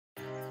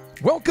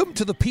Welcome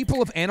to the People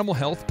of Animal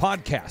Health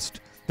podcast.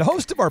 The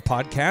host of our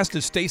podcast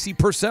is Stacy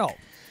Purcell.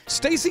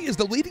 Stacy is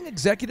the leading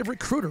executive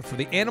recruiter for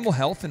the animal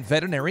health and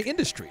veterinary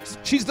industries.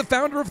 She's the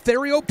founder of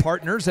Therio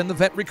Partners and the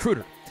Vet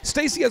Recruiter.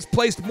 Stacy has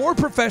placed more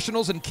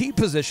professionals in key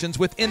positions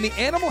within the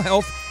animal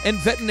health and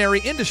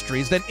veterinary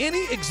industries than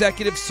any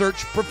executive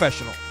search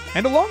professional.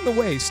 And along the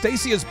way,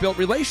 Stacy has built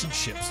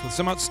relationships with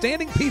some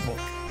outstanding people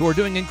who are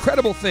doing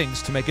incredible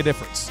things to make a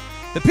difference.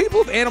 The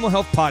People of Animal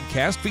Health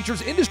podcast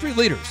features industry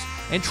leaders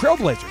and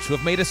trailblazers who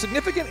have made a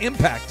significant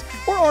impact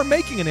or are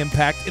making an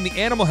impact in the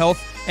animal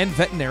health and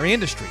veterinary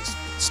industries.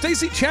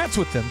 Stacy chats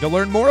with them to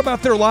learn more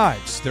about their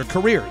lives, their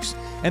careers,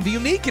 and the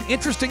unique and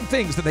interesting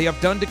things that they have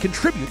done to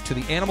contribute to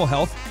the animal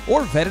health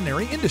or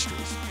veterinary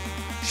industries.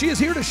 She is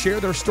here to share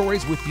their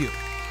stories with you.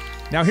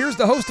 Now here's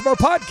the host of our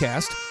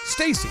podcast,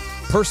 Stacy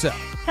Purcell.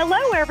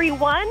 Hello,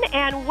 everyone,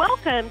 and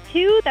welcome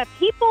to the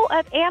People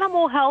of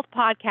Animal Health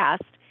podcast.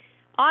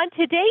 On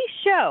today's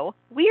show,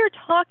 we are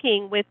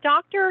talking with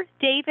Dr.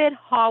 David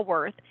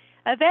Haworth,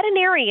 a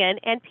veterinarian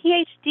and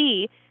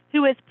PhD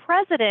who is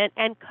president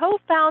and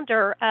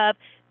co-founder of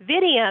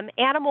Vidium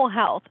Animal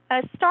Health,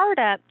 a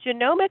startup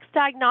genomics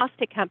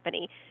diagnostic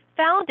company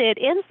founded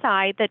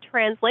inside the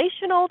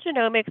Translational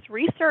Genomics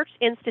Research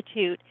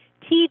Institute,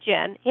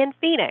 TGen, in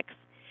Phoenix.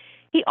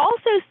 He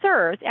also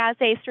serves as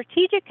a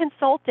strategic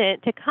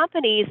consultant to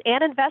companies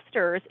and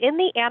investors in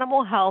the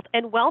animal health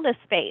and wellness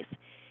space.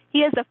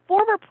 He is a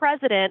former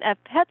president of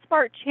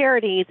PetSmart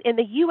Charities in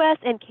the U.S.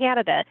 and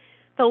Canada,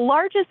 the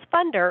largest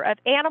funder of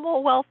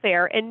animal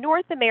welfare in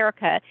North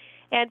America,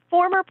 and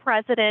former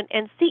president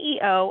and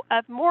CEO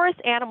of Morris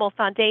Animal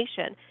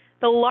Foundation,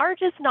 the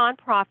largest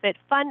nonprofit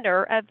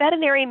funder of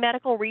veterinary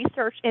medical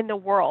research in the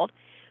world.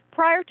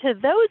 Prior to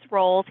those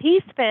roles,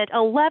 he spent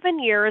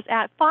 11 years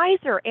at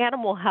Pfizer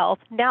Animal Health,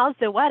 now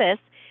Zoetis,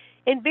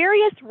 in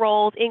various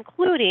roles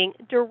including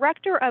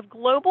Director of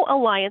Global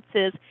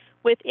Alliances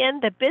within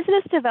the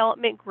Business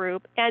Development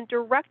Group and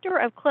Director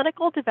of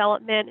Clinical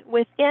Development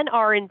within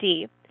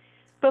R&D.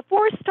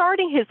 Before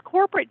starting his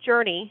corporate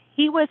journey,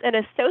 he was an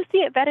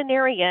associate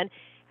veterinarian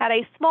at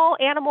a small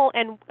animal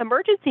and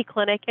emergency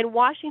clinic in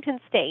Washington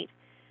State.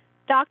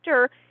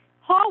 Dr.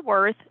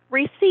 Haworth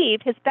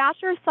received his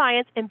Bachelor of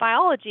Science in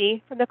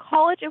Biology from the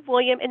College of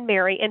William and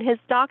Mary and his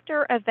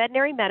Doctor of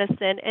Veterinary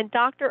Medicine and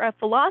Doctor of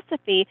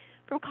Philosophy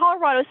from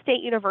Colorado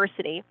State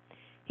University.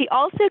 He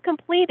also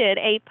completed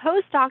a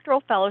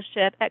postdoctoral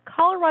fellowship at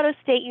Colorado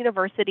State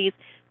University's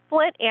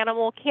Flint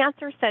Animal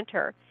Cancer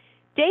Center.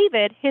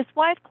 David, his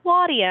wife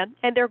Claudia,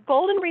 and their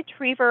golden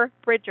retriever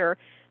Bridger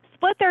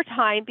split their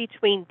time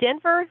between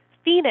Denver,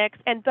 Phoenix,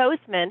 and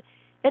Bozeman,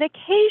 and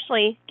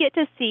occasionally get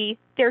to see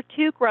their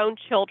two grown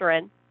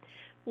children.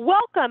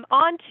 Welcome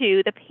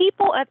onto the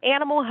People of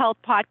Animal Health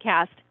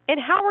podcast. And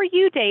how are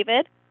you,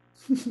 David?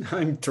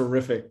 I'm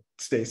terrific,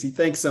 Stacy.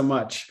 Thanks so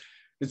much.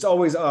 It's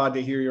always odd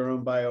to hear your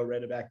own bio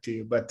read back to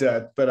you, but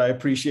I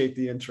appreciate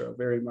the intro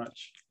very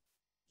much.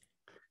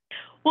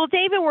 Well,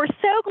 David, we're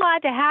so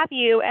glad to have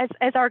you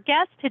as our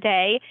guest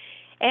today,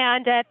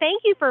 and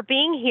thank you for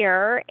being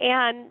here.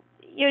 And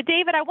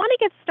David, I want to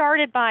get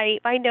started by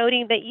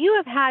noting that you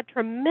have had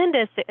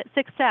tremendous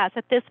success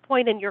at this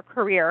point in your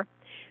career.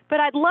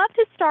 But I'd love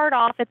to start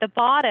off at the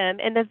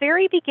bottom in the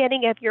very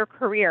beginning of your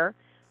career.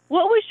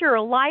 What was your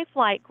life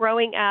like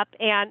growing up,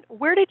 and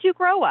where did you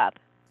grow up?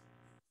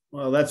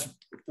 Well, that's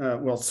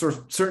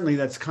certainly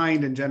that's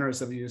kind and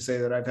generous of you to say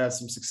that I've had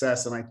some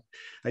success, and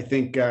I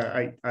think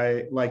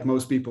I like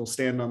most people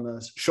stand on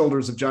the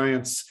shoulders of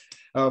giants,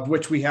 of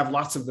which we have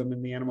lots of them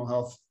in the animal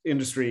health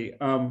industry.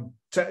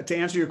 To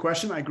answer your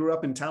question, I grew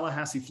up in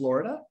Tallahassee,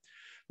 Florida.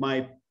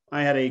 I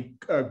had a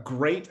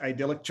great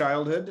idyllic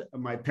childhood.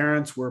 My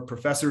parents were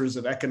professors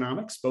of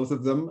economics, both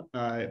of them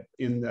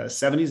in the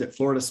 70s at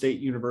Florida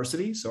State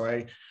University. So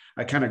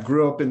I kind of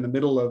grew up in the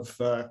middle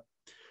of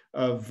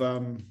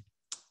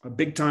a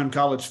big-time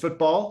college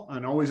football,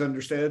 and always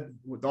understood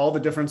with all the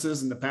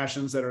differences and the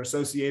passions that are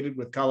associated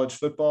with college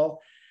football.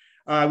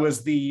 I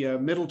was the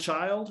middle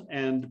child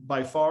and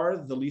by far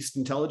the least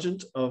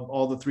intelligent of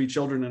all the three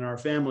children in our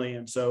family.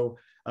 And so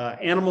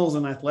animals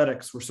and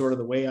athletics were sort of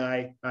the way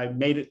I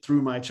made it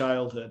through my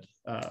childhood,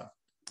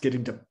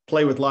 getting to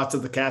play with lots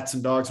of the cats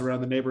and dogs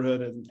around the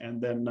neighborhood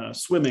and then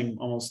swimming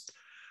almost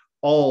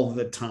all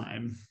the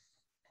time.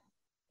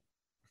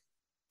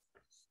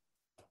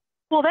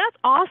 Well, that's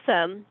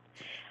awesome.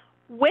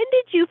 When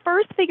did you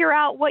first figure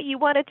out what you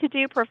wanted to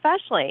do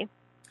professionally?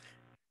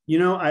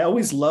 I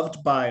always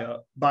loved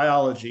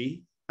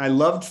biology. I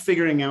loved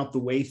figuring out the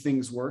way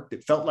things worked.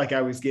 It felt like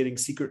I was getting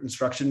secret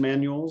instruction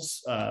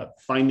manuals,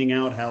 finding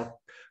out how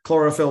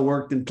chlorophyll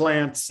worked in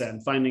plants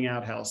and finding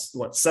out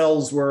what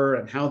cells were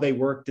and how they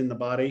worked in the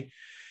body.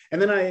 And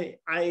then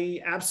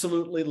I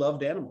absolutely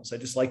loved animals. I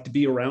just liked to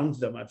be around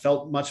them. I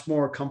felt much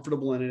more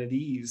comfortable and at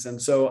ease. And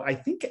so I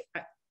think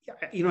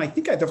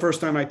the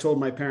first time I told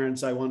my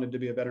parents I wanted to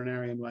be a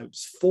veterinarian when I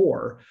was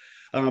 4.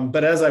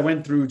 But as I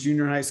went through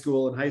junior high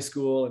school and high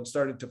school and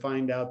started to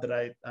find out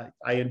that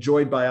I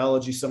enjoyed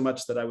biology so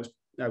much that I was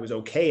was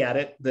okay at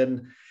it,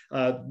 then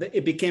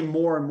it became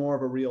more and more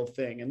of a real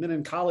thing. And then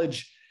in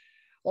college,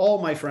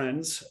 all my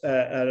friends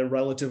at a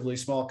relatively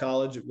small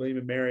college at William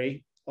and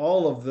Mary,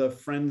 all of the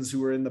friends who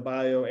were in the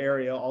bio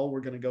area, all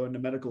were going to go into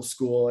medical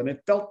school. And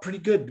it felt pretty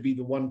good to be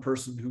the one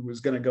person who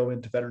was going to go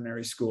into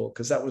veterinary school,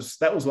 because that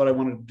was what I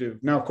wanted to do.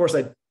 Now, of course,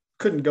 I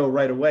couldn't go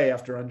right away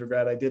after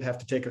undergrad. I did have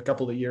to take a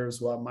couple of years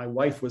while my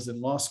wife was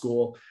in law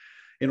school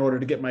in order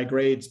to get my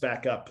grades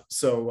back up.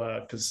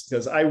 So,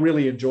 because I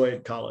really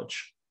enjoyed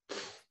college.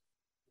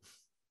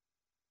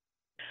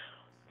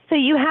 So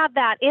you had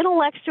that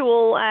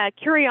intellectual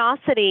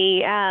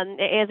curiosity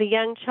as a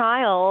young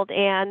child,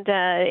 and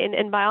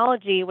in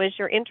biology was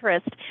your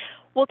interest.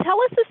 Well, tell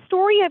us the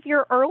story of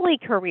your early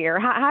career.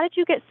 How did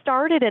you get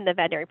started in the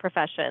veterinary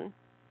profession?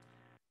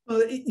 Well,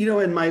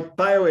 in my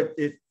bio,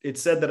 it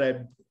said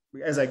that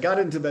as I got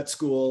into vet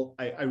school,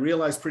 I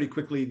realized pretty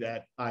quickly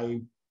that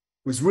I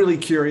was really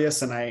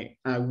curious, and I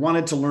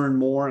wanted to learn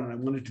more, and I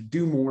wanted to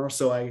do more.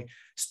 So I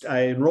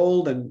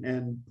enrolled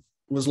and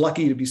was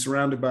lucky to be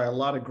surrounded by a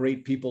lot of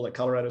great people at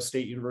Colorado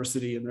State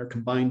University and their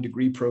combined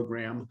degree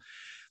program.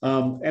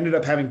 Ended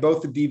up having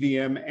both the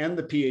DVM and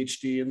the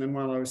PhD. And then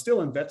while I was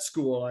still in vet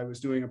school, I was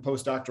doing a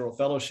postdoctoral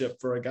fellowship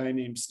for a guy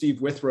named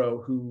Steve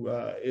Withrow, who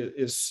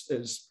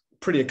is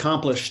pretty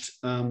accomplished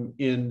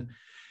in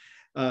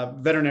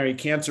veterinary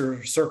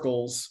cancer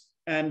circles.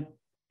 And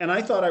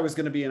I thought I was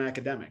going to be an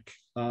academic.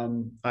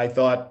 I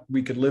thought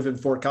we could live in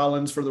Fort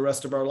Collins for the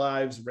rest of our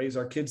lives, raise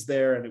our kids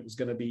there, and it was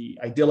going to be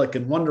idyllic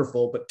and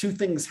wonderful. But two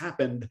things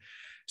happened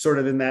sort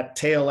of in that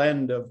tail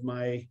end of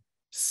my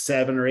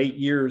 7 or 8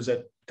 years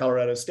at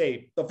Colorado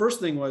State. The first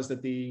thing was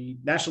that the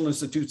National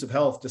Institutes of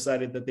Health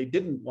decided that they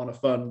didn't want to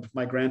fund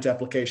my grant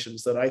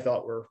applications that I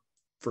thought were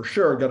for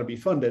sure going to be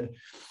funded.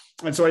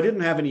 And so I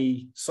didn't have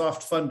any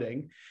soft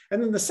funding.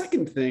 And then the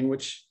second thing,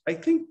 which I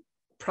think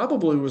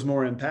probably was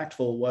more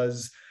impactful,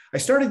 was I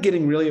started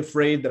getting really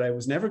afraid that I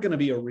was never going to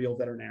be a real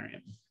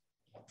veterinarian.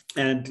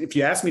 And if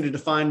you asked me to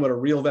define what a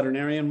real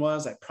veterinarian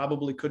was, I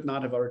probably could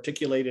not have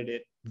articulated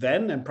it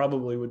then, and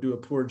probably would do a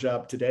poor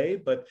job today.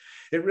 But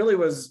it really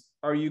was,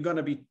 are you going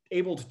to be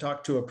able to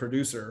talk to a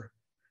producer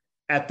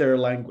at their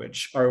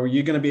language? Are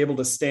you going to be able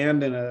to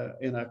stand in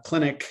a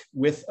clinic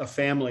with a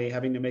family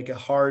having to make a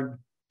hard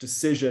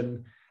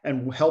decision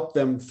and help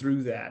them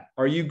through that?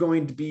 Are you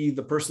going to be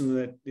the person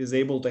that is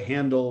able to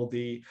handle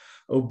the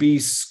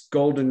obese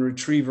golden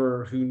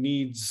retriever who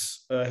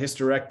needs a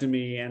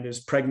hysterectomy and is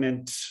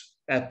pregnant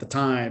at the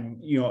time?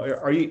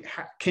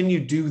 Can you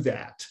do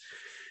that?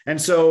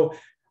 And so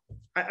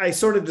I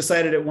sort of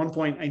decided at one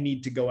point I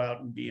need to go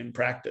out and be in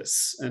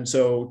practice. And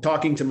so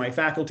talking to my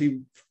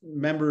faculty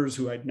members,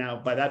 who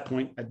by that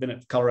point, I'd been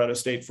at Colorado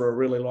State for a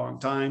really long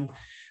time,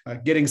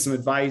 getting some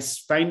advice,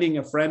 finding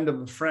a friend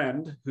of a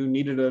friend who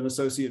needed an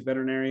associate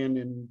veterinarian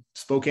in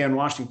Spokane,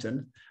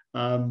 Washington.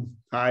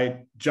 I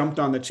jumped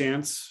on the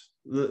chance.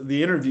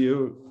 The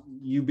interview,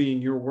 you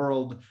being your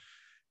world,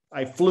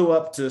 I flew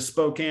up to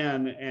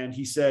Spokane and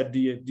he said, do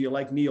you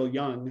like Neil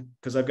Young?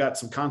 Because I've got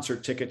some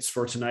concert tickets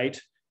for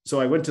tonight. So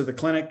I went to the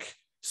clinic,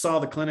 saw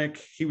the clinic.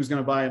 He was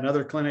going to buy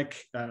another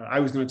clinic. I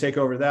was going to take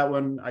over that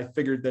one. I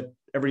figured that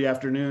every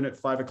afternoon at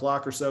 5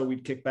 o'clock or so,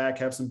 we'd kick back,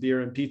 have some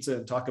beer and pizza,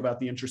 and talk about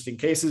the interesting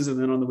cases.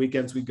 And then on the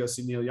weekends, we'd go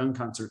see Neil Young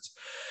concerts.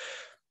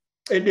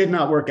 It did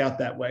not work out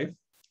that way.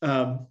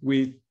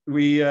 We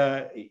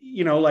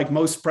like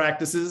most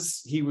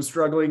practices, he was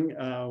struggling.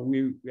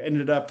 We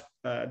ended up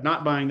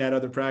not buying that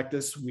other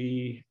practice.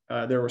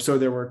 There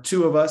were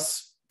two of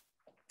us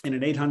in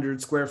an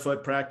 800 square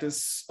foot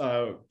practice,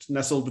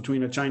 nestled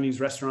between a Chinese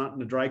restaurant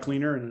and a dry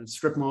cleaner and a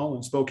strip mall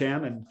in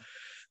Spokane. And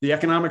the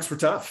economics were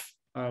tough.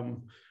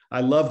 I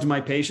loved my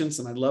patients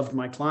and I loved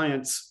my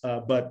clients,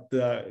 but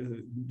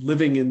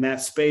living in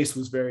that space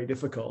was very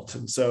difficult.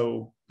 And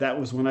so that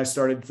was when I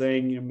started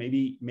saying,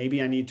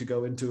 maybe I need to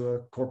go into a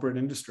corporate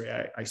industry.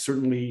 I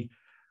certainly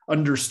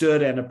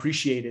understood and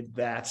appreciated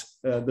that,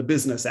 the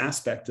business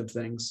aspect of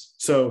things.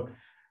 So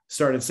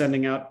started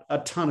sending out a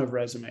ton of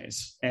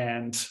resumes,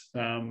 and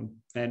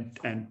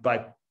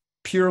by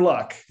pure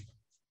luck,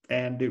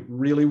 and it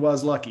really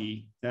was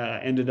lucky,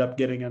 ended up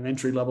getting an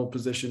entry-level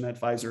position at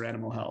Pfizer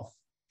Animal Health.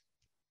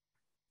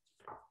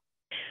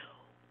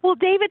 Well,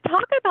 David,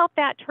 talk about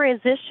that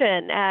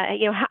transition.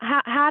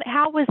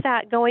 How was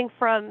that going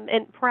from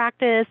in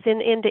practice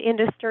into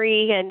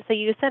industry? And so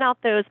you sent out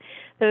those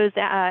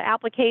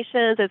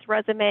applications, those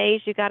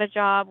resumes. You got a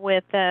job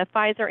with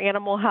Pfizer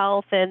Animal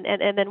Health, and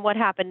then what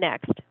happened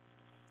next?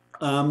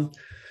 I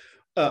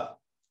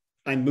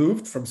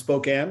moved from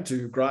Spokane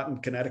to Groton,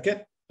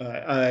 Connecticut.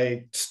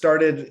 I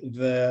started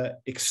the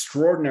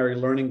extraordinary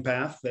learning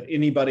path that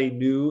anybody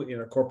new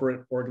in a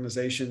corporate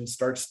organization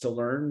starts to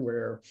learn,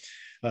 where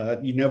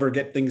you never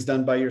get things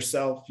done by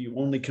yourself. You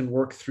only can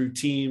work through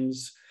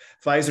teams.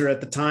 Pfizer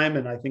at the time,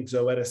 and I think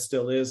Zoetis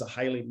still is, a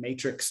highly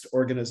matrixed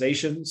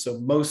organization. So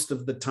most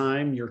of the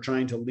time you're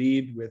trying to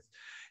lead with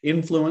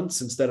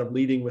influence instead of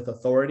leading with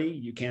authority.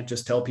 You can't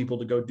just tell people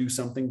to go do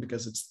something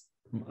because it's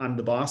I'm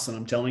the boss and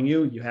I'm telling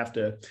you, you have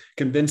to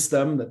convince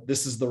them that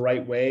this is the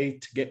right way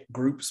to get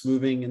groups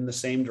moving in the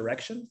same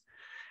direction.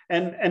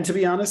 And to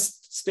be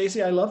honest,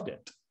 Stacy, I loved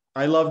it.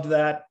 I loved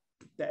that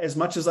as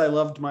much as I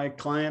loved my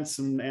clients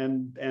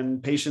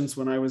and patients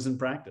when I was in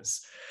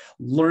practice.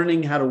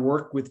 Learning how to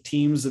work with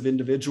teams of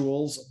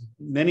individuals,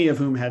 many of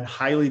whom had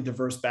highly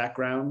diverse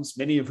backgrounds,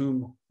 many of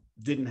whom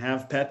didn't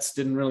have pets,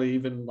 didn't really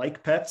even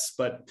like pets,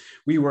 but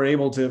we were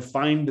able to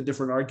find the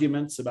different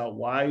arguments about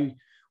why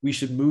we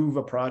should move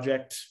a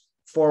project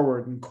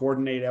forward and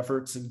coordinate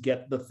efforts and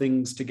get the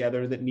things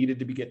together that needed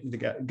to be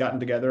gotten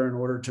together in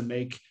order to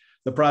make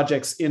the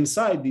projects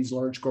inside these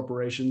large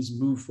corporations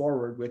move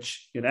forward,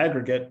 which in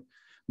aggregate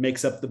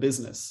makes up the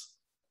business.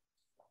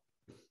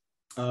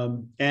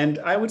 And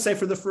I would say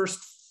for the first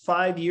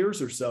 5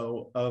 years or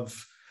so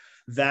of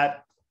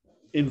that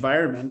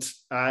environment,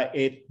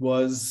 it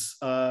was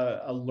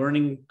a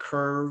learning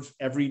curve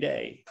every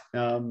day.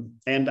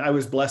 And I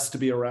was blessed to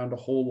be around a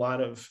whole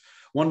lot of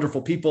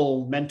wonderful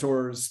people,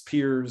 mentors,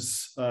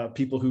 peers,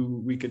 people who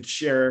we could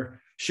share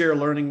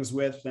learnings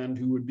with and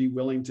who would be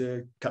willing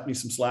to cut me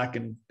some slack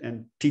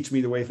and teach me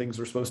the way things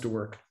were supposed to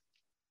work.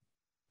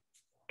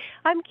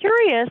 I'm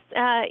curious,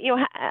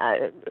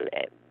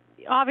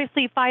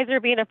 obviously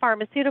Pfizer being a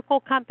pharmaceutical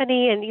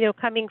company and,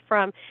 coming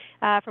from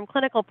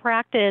clinical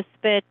practice,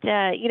 but,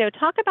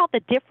 talk about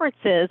the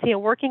differences,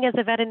 working as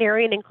a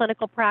veterinarian in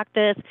clinical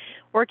practice,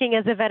 working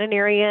as a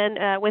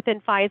veterinarian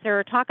within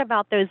Pfizer. Talk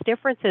about those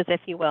differences,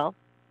 if you will.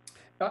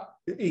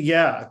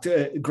 Yeah,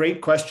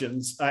 great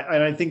questions.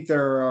 I think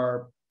there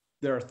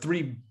are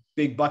three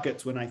big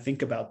buckets when I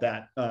think about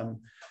that.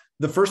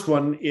 The first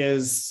one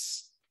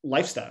is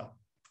lifestyle.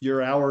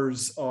 Your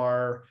hours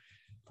are,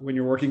 when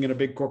you're working in a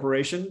big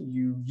corporation,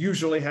 you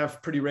usually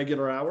have pretty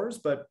regular hours,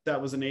 but that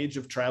was an age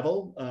of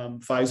travel.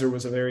 Pfizer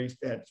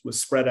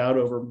was spread out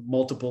over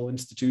multiple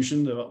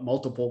institutions,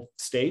 multiple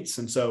states.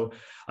 And so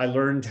I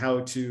learned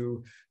how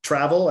to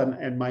travel.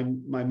 And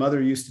my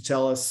mother used to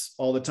tell us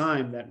all the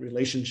time that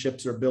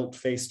relationships are built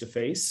face to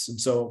face. And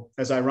so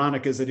as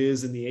ironic as it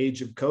is in the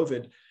age of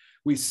COVID,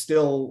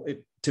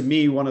 to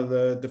me, one of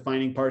the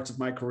defining parts of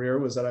my career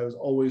was that I was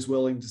always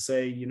willing to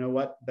say, you know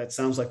what, that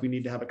sounds like we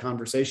need to have a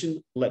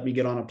conversation. Let me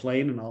get on a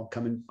plane and I'll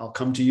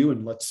come to you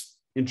and let's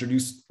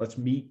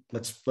meet,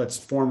 let's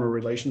form a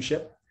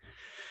relationship.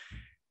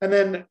 And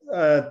then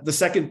the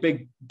second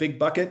big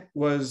bucket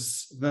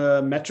was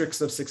the metrics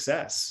of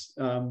success.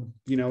 When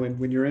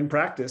you're in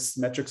practice,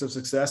 metrics of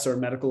success are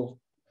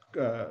medical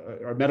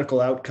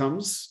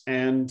outcomes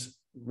and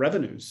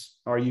revenues.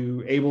 Are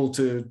you able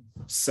to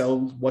sell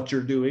what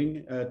you're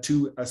doing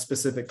to a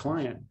specific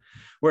client?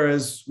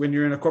 Whereas when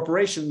you're in a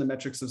corporation, the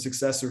metrics of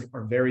success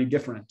are very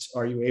different.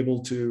 Are you able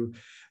to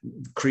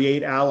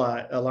create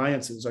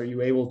alliances? Are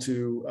you able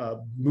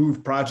to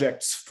move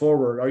projects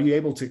forward? Are you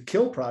able to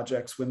kill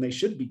projects when they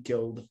should be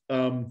killed?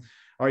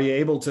 Are you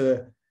able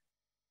to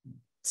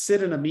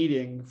sit in a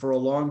meeting for a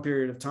long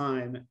period of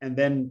time and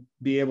then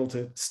be able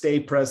to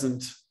stay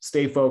present,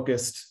 stay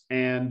focused,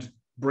 and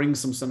bring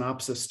some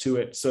synopsis to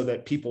it so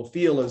that people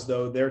feel as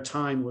though their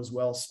time was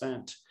well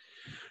spent?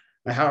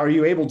 How are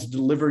you able to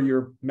deliver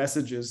your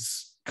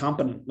messages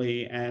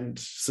competently and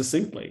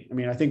succinctly? I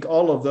mean, I think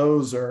all of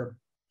those are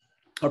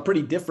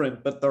pretty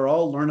different, but they're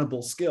all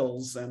learnable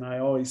skills. And I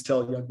always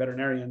tell young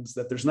veterinarians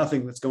that there's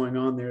nothing that's going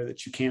on there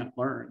that you can't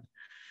learn.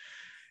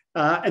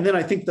 And then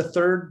I think the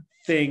third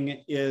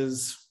thing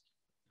is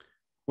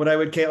what I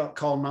would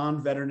call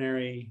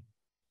non-veterinary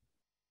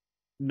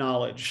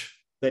knowledge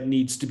that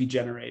needs to be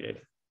generated.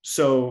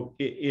 So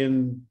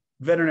in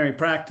veterinary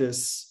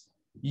practice,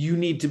 you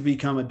need to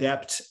become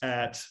adept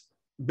at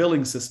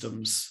billing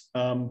systems,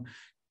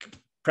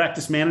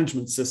 practice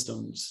management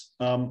systems,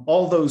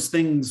 all those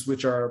things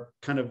which are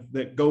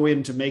that go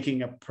into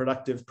making a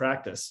productive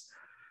practice.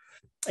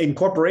 In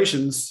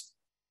corporations,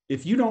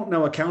 if you don't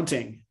know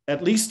accounting,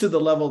 at least to the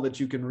level that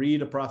you can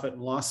read a profit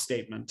and loss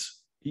statement,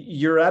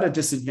 you're at a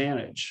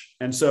disadvantage.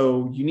 And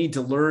so you need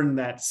to learn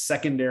that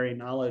secondary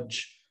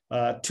knowledge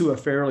to a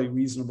fairly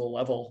reasonable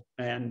level.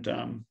 And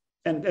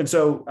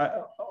so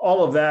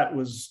all of that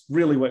was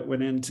really what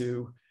went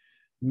into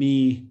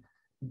me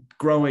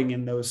growing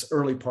in those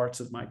early parts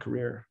of my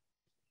career.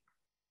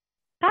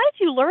 How did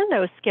you learn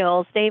those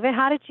skills, David?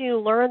 How did you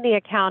learn the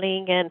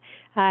accounting and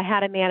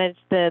how to manage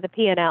the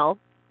P&L?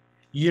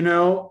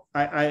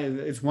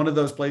 It's one of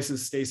those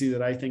places, Stacy,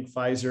 that I think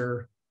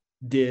Pfizer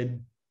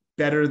did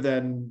better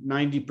than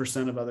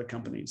 90% of other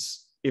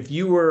companies. If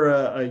you were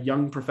a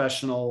young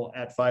professional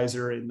at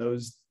Pfizer in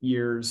those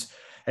years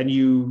and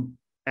you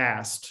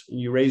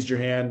raised your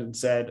hand and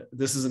said,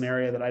 this is an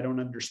area that I don't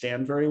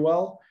understand very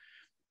well,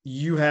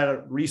 you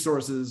had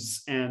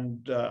resources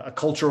and a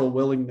cultural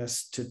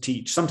willingness to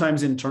teach,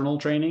 sometimes internal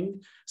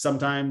training,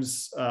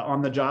 sometimes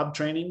on-the-job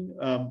training,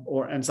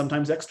 and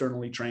sometimes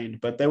externally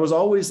trained. But there was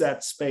always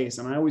that space.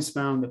 And I always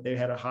found that they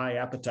had a high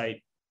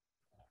appetite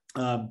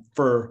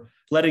for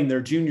letting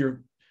their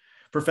junior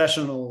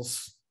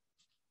professionals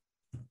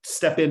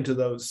step into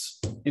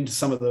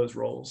some of those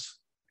roles.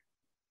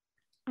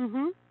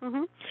 Mm-hmm,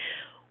 mm-hmm.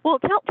 Well,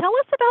 tell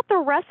us about the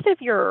rest of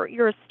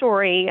your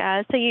story.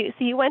 So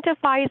you went to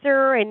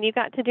Pfizer and you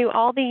got to do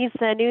all these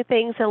new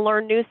things and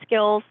learn new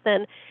skills.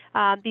 Then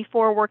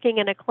before working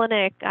in a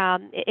clinic,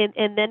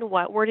 and then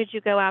what? Where did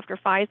you go after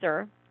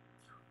Pfizer?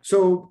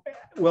 So,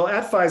 well,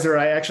 at Pfizer,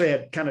 I actually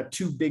had kind of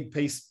two big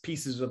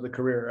pieces of the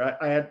career.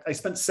 I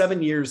spent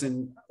 7 years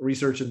in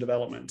research and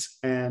development,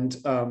 and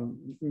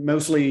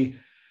mostly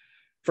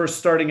first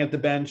starting at the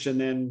bench, and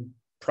then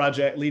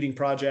leading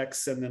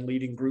projects, and then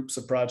leading groups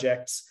of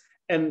projects.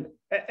 And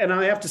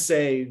I have to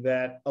say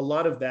that a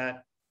lot of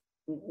that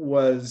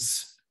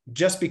was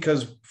just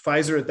because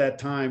Pfizer at that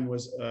time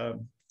was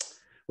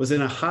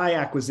in a high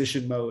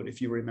acquisition mode.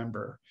 If you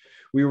remember,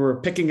 we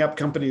were picking up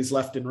companies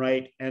left and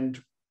right, and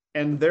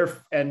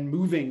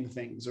moving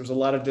things. There's a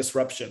lot of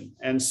disruption,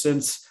 and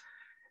since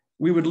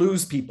we would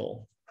lose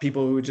people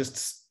who would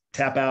just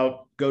tap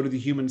out, go to the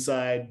human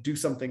side, do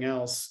something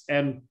else,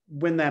 and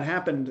when that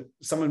happened,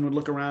 someone would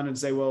look around and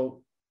say,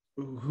 "Well,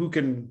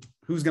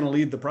 who's going to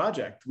lead the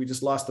project? We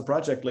just lost the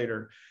project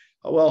later."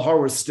 Well,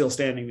 Harworth's still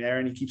standing there,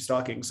 and he keeps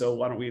talking. So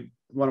why don't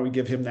we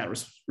give him that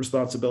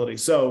responsibility?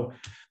 So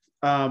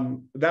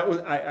that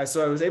was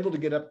so I was able to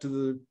get up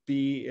to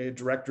be a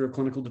director of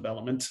clinical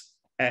development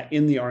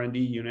in the R&D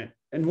unit.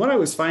 And what I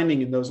was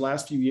finding in those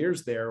last few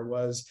years there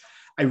was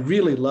I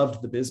really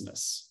loved the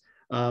business,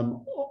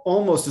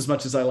 almost as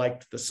much as I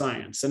liked the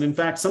science. And in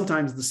fact,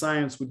 sometimes the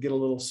science would get a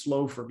little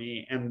slow for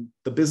me, and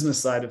the business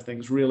side of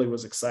things really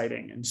was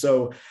exciting. And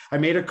so I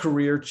made a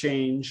career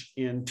change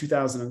in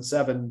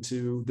 2007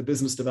 to the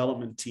business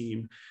development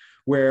team,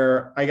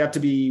 where I got to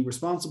be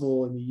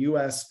responsible in the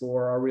US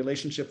for our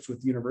relationships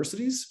with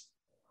universities,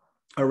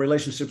 our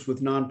relationships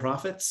with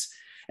nonprofits,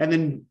 and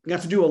then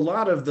got to do a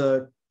lot of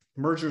the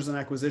mergers and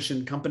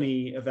acquisition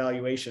company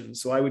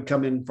evaluations. So I would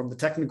come in from the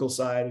technical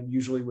side and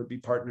usually would be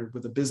partnered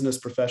with a business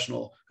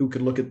professional who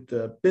could look at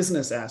the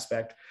business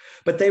aspect.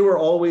 But they were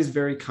always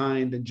very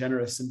kind and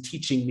generous in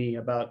teaching me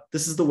about,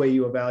 this is the way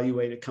you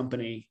evaluate a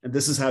company, and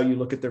this is how you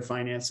look at their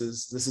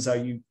finances. This is how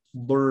you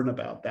learn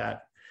about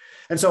that.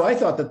 And so I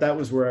thought that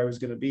was where I was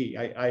going to be.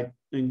 I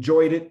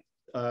enjoyed it.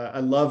 I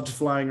loved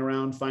flying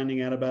around,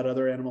 finding out about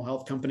other animal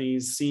health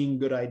companies, seeing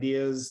good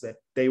ideas that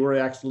they were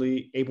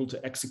actually able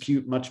to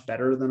execute much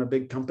better than a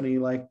big company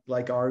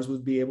like ours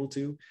would be able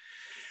to.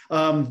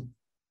 And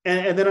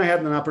then I had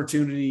an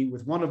opportunity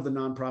with one of the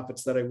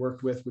nonprofits that I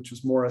worked with, which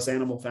was Morris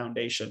Animal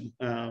Foundation.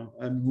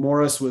 And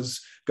Morris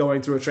was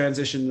going through a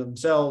transition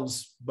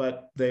themselves,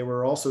 but they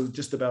were also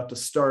just about to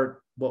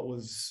start what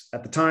was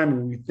at the time,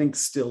 and we think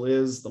still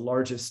is, the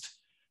largest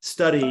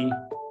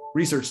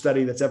research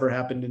study that's ever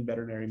happened in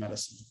veterinary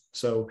medicine.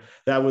 So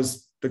that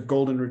was the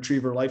Golden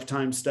Retriever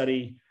Lifetime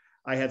Study.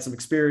 I had some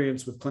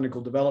experience with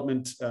clinical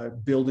development,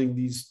 building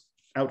these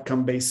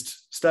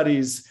outcome-based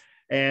studies.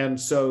 And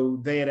so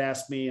they had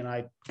asked me, and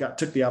I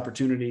took the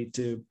opportunity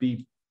to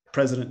be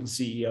president and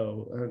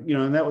CEO.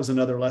 And that was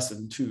another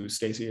lesson too,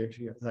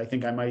 Stacy. I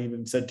think I might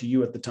even said to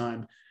you at the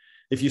time,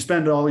 if you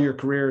spend all your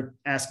career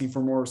asking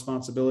for more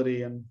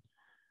responsibility and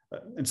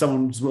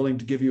someone's willing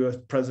to give you a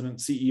president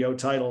CEO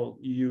title,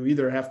 you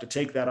either have to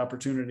take that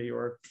opportunity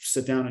or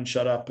sit down and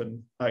shut up.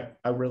 And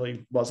I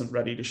really wasn't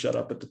ready to shut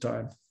up at the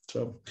time.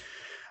 So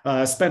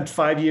I spent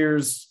 5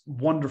 years,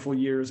 wonderful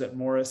years at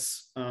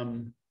Morris.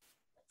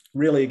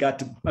 Really got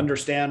to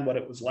understand what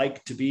it was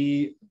like to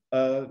be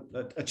a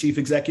chief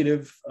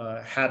executive,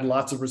 had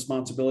lots of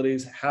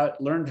responsibilities,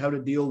 learned how to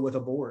deal with a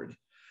board.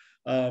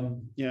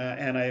 And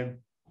I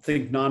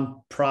think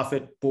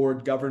nonprofit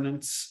board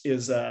governance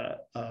is a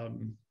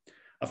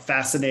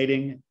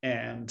fascinating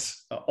and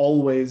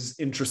always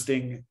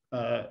interesting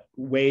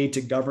way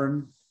to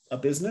govern a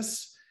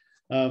business.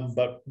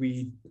 But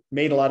we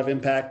made a lot of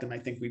impact, and I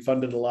think we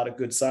funded a lot of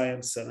good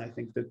science. And I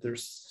think that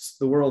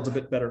the world's a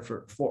bit better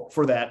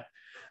for that.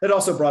 It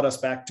also brought us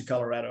back to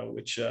Colorado,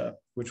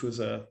 which was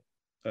a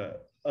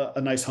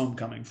nice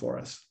homecoming for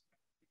us.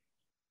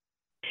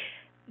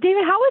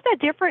 David, how is that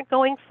different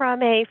going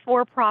from a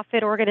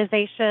for-profit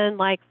organization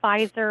like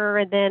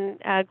Pfizer and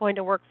then going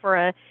to work for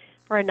a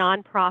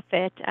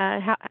nonprofit?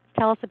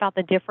 Tell us about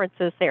the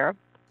differences there.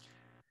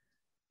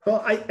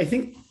 Well, I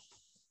think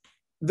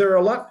there are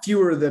a lot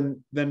fewer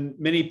than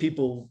many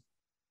people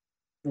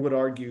would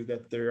argue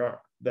that there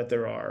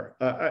are.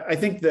 I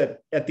think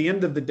that at the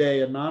end of the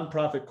day, a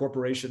nonprofit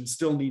corporation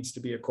still needs to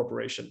be a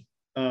corporation.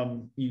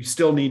 You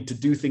still need to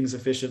do things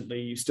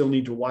efficiently. You still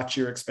need to watch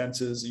your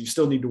expenses. You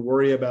still need to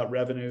worry about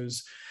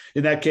revenues.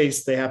 In that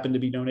case, they happen to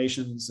be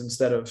donations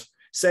instead of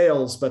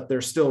sales, but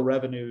they're still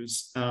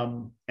revenues.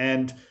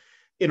 And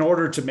in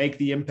order to make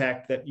the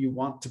impact that you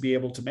want to be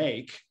able to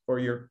make, or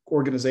your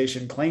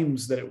organization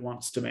claims that it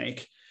wants to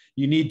make,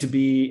 you need to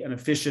be an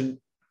efficient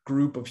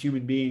group of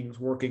human beings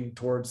working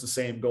towards the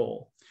same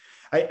goal.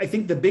 I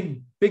think the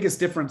biggest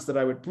difference that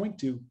I would point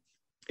to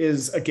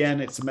is,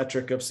 again, it's a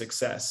metric of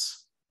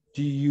success.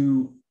 Do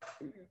you,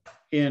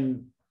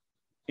 in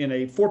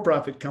a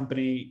for-profit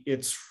company,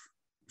 it's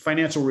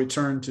financial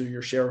return to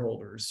your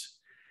shareholders,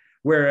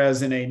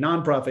 whereas in a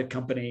nonprofit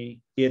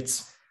company,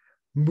 it's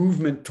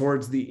movement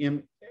towards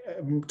the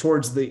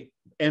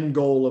end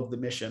goal of the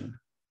mission.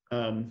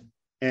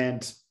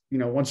 And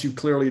once you've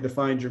clearly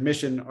defined your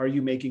mission, are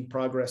you making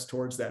progress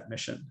towards that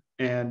mission?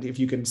 And if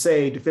you can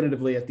say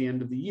definitively at the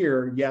end of the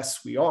year,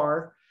 yes, we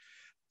are,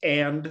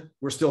 and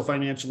we're still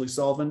financially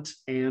solvent,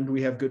 and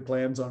we have good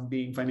plans on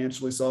being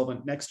financially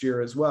solvent next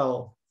year as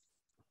well,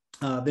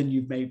 then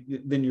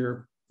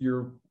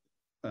you're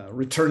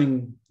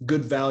returning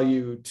good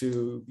value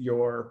to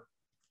your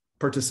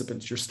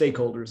participants, your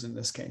stakeholders in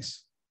this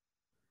case.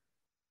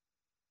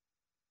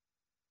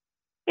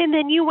 And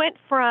then you went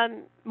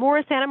from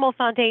Morris Animal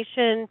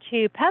Foundation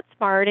to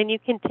PetSmart, and you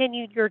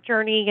continued your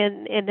journey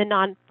in the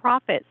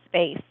nonprofit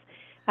space.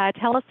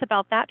 Tell us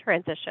about that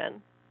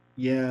transition.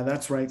 Yeah,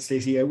 that's right,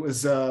 Stacy. It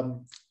was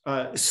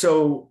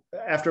so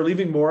after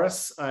leaving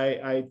Morris,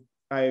 I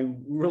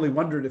really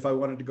wondered if I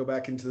wanted to go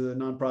back into the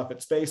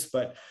nonprofit space,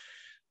 but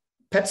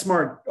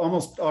PetSmart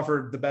almost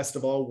offered the best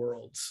of all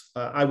worlds.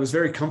 I was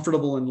very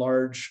comfortable in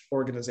large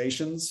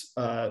organizations.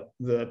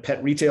 The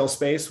pet retail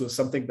space was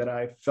something that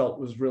I felt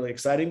was really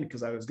exciting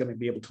because I was going to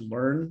be able to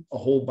learn a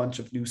whole bunch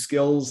of new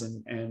skills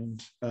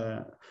and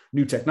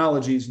new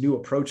technologies, new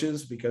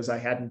approaches, because I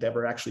hadn't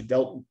ever actually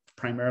dealt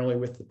primarily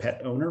with the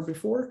pet owner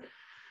before.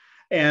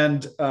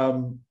 And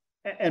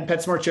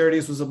PetSmart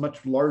Charities was a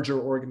much larger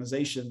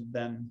organization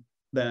than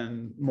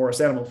Morris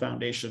Animal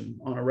Foundation.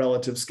 On a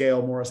relative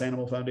scale, Morris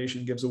Animal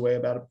Foundation gives away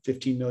about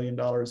 $15 million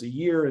a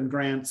year in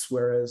grants,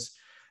 whereas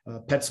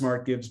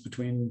PetSmart gives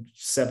between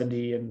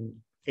 $70 and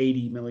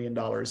 $80 million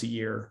a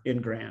year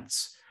in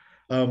grants.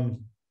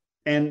 And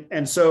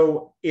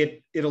so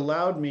it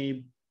allowed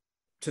me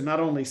to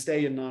not only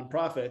stay in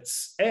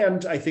nonprofits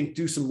and I think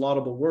do some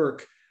laudable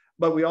work,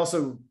 but we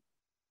also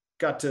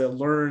got to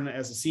learn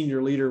as a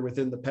senior leader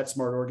within the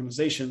PetSmart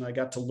organization. I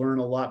got to learn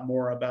a lot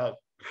more about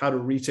how do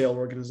retail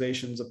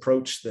organizations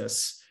approach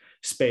this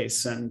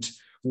space, and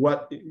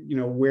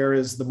where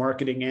is the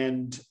marketing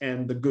end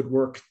and the good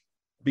work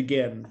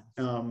begin?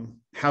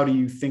 How do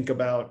you think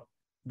about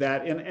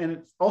that?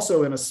 And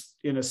also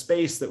in a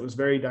space that was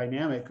very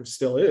dynamic, or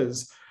still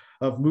is,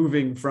 of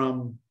moving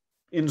from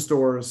in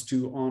stores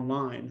to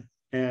online.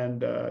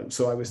 And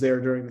so I was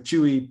there during the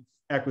Chewy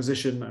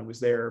acquisition. I was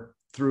there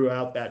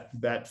throughout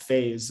that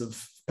phase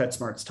of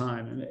PetSmart's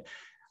time, and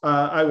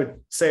I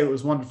would say it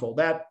was wonderful.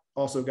 That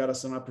also got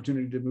us an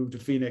opportunity to move to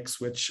Phoenix,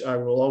 which I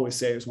will always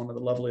say is one of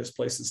the loveliest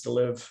places to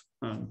live.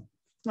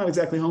 Not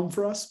exactly home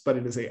for us, but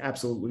it is an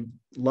absolutely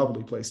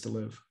lovely place to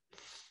live.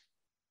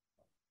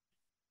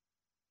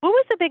 What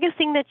was the biggest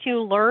thing that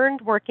you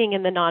learned working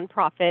in the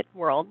nonprofit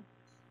world?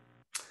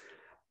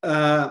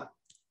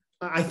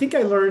 I think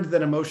I learned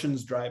that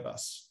emotions drive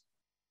us.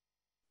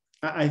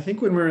 I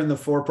think when we're in the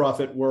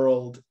for-profit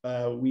world,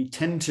 we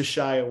tend to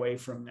shy away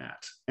from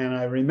that. And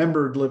I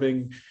remembered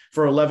living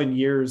for 11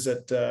 years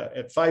at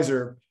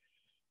Pfizer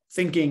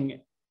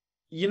thinking,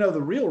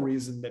 the real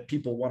reason that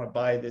people want to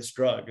buy this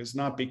drug is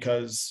not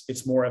because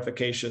it's more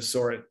efficacious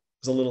or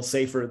it's a little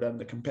safer than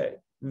the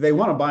competitor. They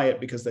want to buy it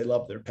because they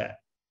love their pet,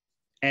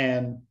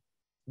 and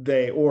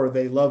they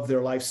love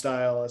their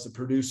lifestyle as a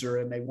producer,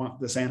 and they want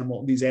these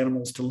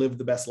animals to live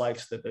the best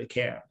lives that they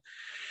can.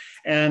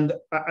 And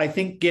I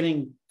think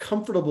getting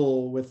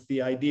comfortable with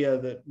the idea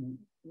that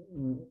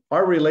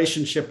our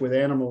relationship with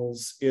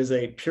animals is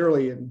a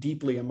purely and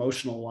deeply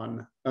emotional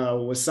one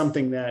was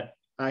something that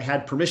I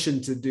had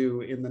permission to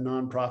do in the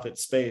nonprofit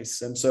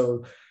space. And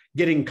so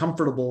getting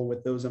comfortable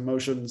with those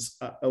emotions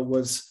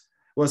was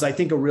I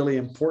think a really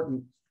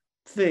important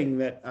thing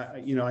that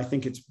I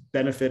think it's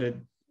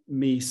benefited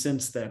me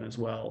since then as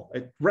well.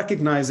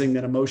 Recognizing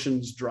that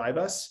emotions drive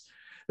us.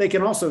 They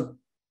can also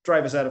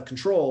drive us out of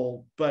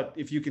control, but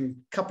if you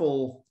can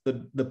couple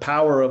the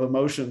power of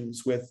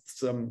emotions with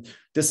some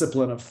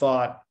discipline of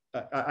thought,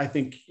 I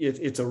think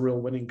it's a real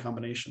winning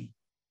combination.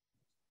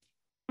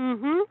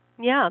 Mm-hmm.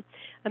 Yeah,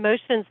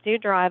 emotions do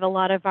drive a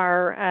lot of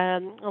our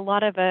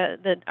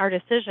our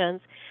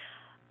decisions.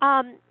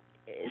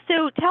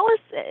 So tell us.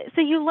 So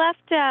you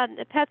left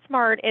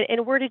PetSmart,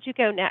 and where did you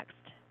go next?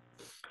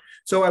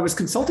 So I was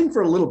consulting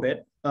for a little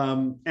bit.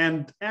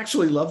 And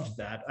actually loved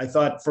that. I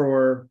thought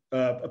for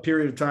a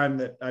period of time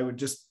that I would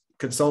just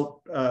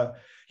consult.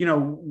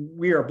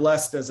 We are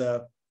blessed as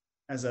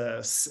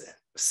a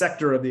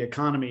sector of the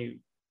economy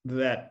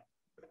that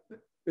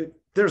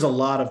there's a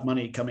lot of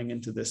money coming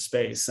into this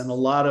space, and a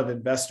lot of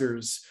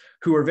investors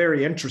who are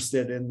very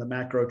interested in the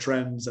macro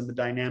trends and the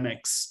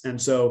dynamics. And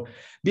so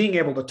being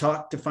able to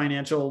talk to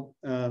financial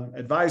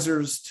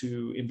advisors,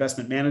 to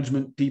investment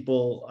management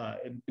people,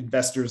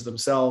 investors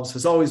themselves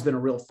has always been a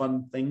real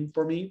fun thing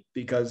for me,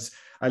 because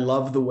I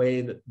love the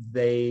way that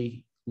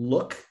they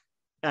look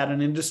at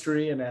an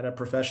industry and at a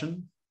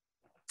profession.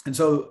 And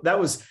so that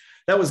was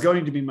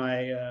going to be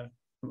my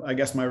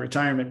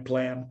retirement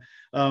plan.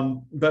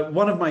 But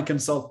one of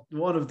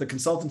the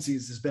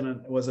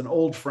consultancies was an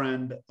old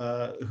friend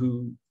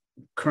who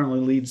currently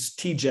leads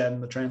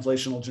TGen, the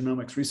Translational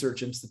Genomics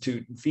Research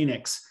Institute in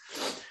Phoenix.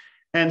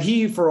 And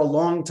he, for a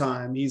long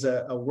time, he's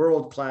a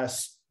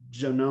world-class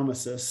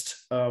genomicist,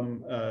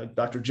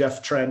 Dr.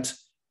 Jeff Trent,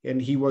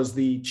 and he was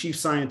the chief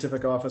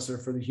scientific officer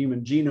for the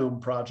Human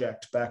Genome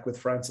Project back with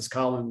Francis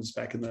Collins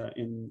back in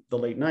the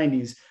late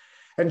 90s.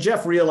 And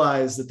Jeff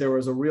realized that there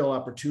was a real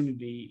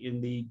opportunity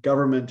in the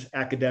government,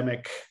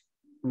 academic,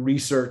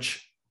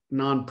 research,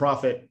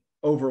 nonprofit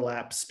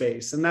overlap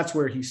space. And that's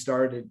where he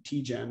started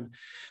TGen.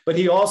 But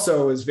he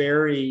also is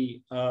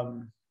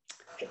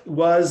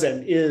was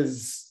and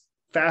is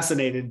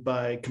fascinated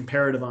by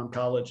comparative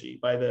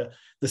oncology, by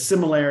the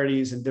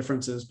similarities and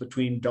differences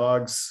between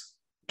dogs,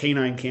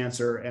 canine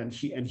cancer, and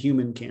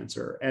human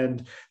cancer.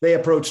 And they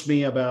approached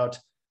me about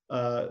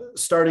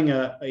starting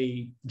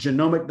a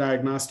genomic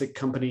diagnostic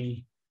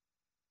company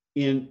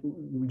in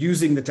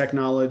using the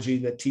technology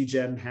that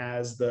TGen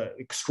has, the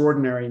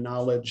extraordinary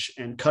knowledge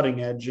and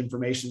cutting edge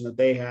information that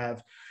they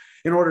have,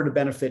 in order to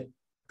benefit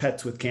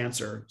pets with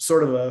cancer,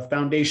 sort of a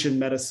foundation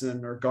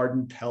medicine or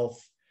garden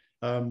health.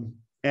 And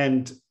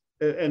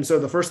so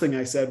the first thing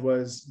I said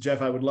was,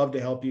 Jeff, I would love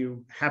to help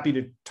you. Happy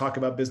to talk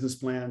about business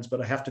plans,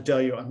 but I have to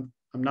tell you, I'm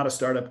not a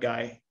startup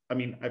guy. I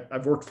mean,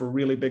 I've worked for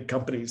really big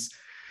companies.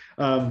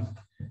 And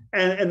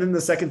then the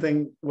second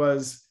thing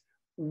was,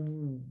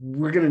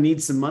 we're going to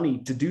need some money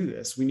to do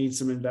this. We need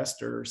some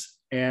investors.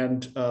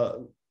 And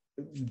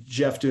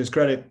Jeff, to his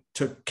credit,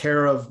 took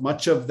care of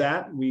much of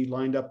that. We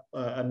lined up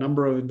a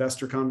number of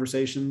investor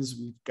conversations.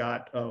 We've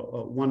got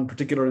one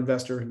particular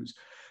investor who's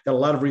got a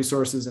lot of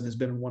resources and has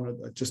been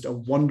just a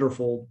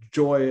wonderful,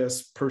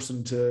 joyous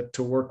person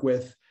to work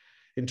with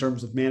in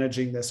terms of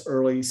managing this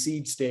early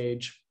seed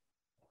stage.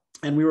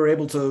 And we were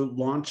able to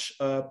launch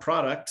a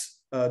product,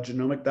 a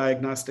genomic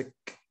diagnostic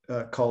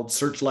called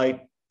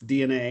Searchlight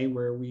DNA,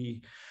 where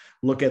we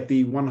look at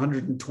the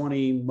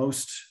 120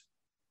 most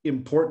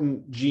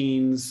important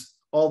genes,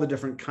 all the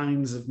different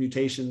kinds of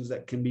mutations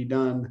that can be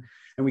done.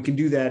 And we can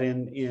do that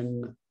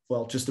in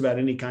just about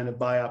any kind of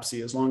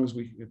biopsy, as long as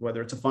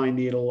whether it's a fine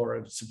needle or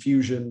it's a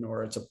fusion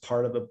or it's a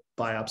part of a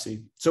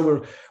biopsy.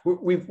 So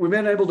we've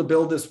been able to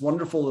build this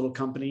wonderful little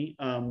company.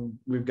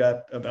 We've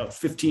got about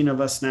 15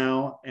 of us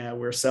now, and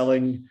we're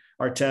selling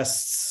our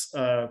tests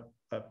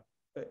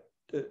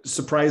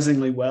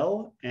surprisingly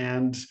well.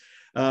 And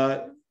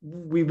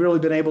we've really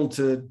been able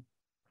to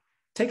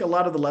take a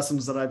lot of the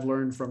lessons that I've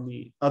learned from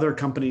the other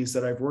companies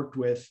that I've worked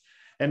with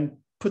and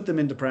put them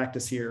into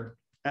practice here.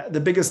 The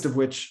biggest of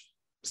which,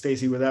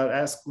 Stacy,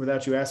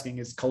 without you asking,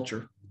 is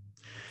culture.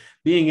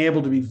 Being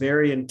able to be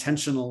very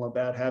intentional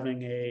about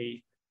having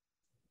a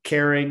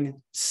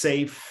caring,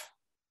 safe,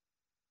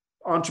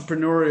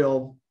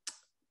 entrepreneurial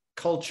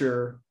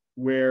culture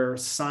where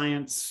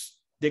science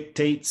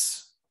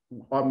dictates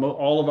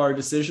all of our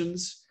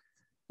decisions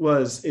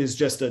is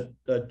just a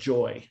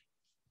joy.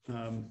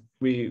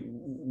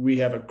 We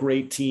have a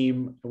great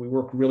team. We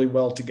work really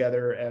well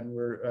together, and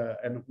we're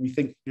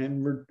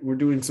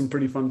doing some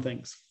pretty fun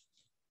things.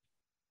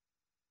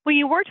 Well,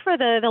 you worked for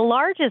the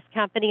largest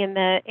company in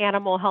the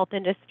animal health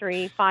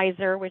industry,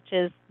 Pfizer, which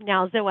is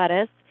now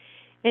Zoetis,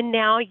 and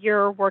now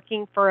you're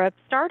working for a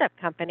startup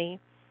company.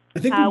 I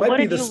think we might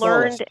be the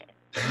smallest.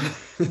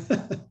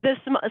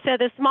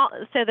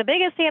 The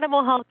biggest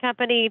animal health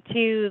company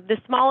to the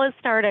smallest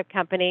startup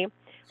company.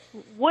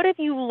 What have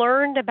you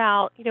learned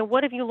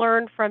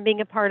from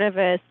being a part of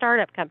a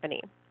startup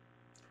company?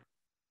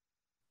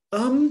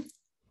 I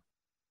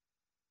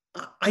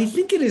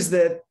think it is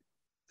that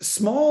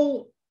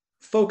small,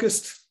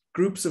 focused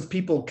groups of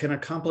people can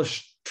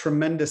accomplish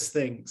tremendous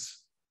things.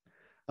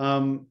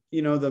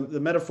 The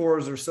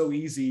metaphors are so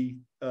easy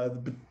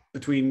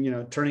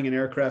between turning an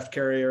aircraft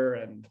carrier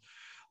and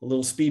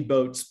little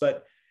speedboats,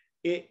 but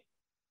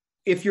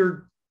if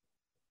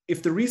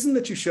the reason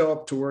that you show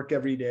up to work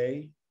every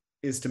day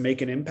is to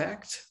make an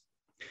impact,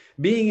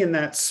 being in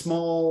that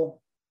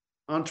small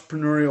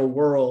entrepreneurial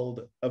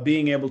world of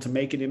being able to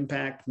make an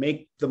impact,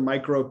 make the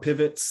micro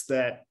pivots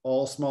that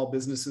all small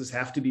businesses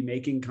have to be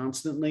making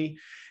constantly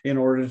in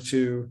order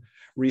to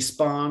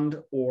respond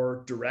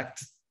or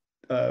direct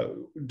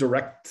the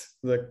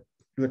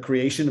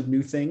creation of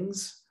new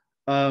things,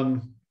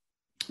 then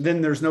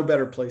there's no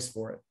better place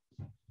for it.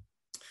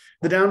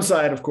 The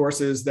downside, of course,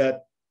 is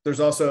that there's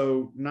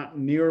also not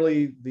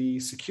nearly the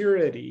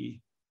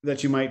security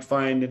that you might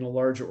find in a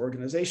larger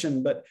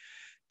organization. But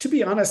to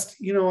be honest,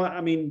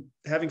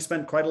 having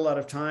spent quite a lot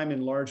of time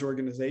in large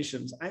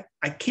organizations,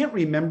 I can't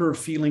remember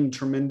feeling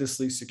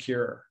tremendously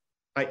secure.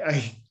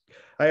 I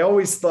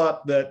always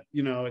thought that,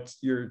 it's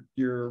you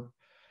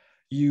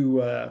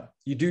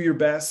do your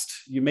best,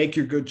 you make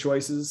your good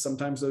choices.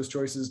 Sometimes those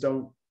choices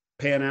don't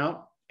pan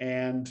out,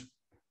 and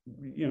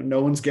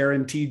no one's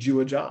guaranteed you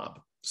a job.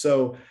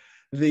 So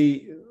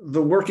the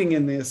working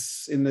in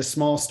this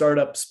small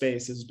startup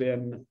space has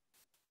been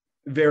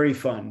very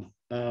fun.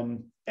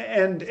 And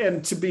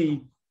to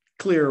be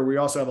clear, we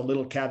also have a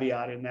little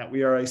caveat in that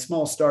we are a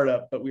small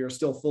startup, but we are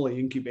still fully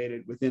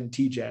incubated within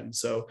TGen.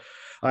 So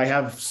I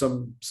have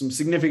some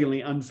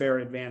significantly unfair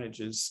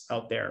advantages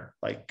out there.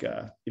 Like,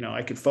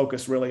 I could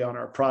focus really on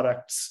our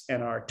products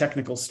and our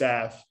technical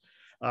staff.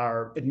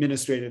 Our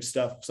administrative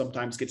stuff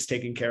sometimes gets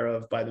taken care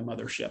of by the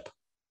mothership.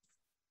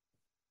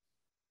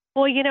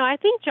 Well, I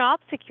think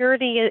job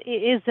security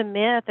is a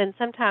myth, and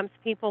sometimes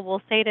people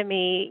will say to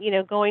me,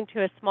 going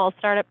to a small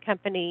startup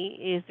company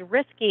is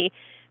risky.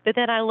 But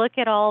then I look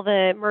at all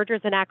the mergers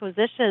and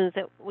acquisitions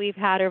that we've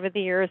had over the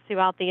years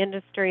throughout the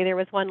industry. There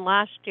was one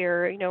last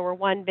year, where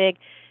one big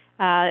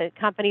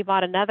company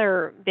bought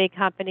another big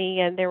company,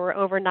 and there were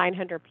over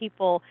 900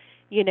 people,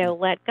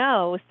 let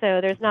go. So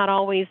there's not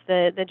always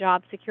the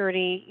job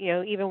security,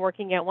 even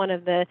working at one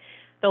of the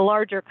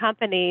larger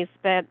companies.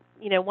 But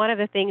one of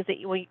the things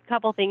a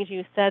couple things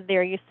you said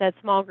there, you said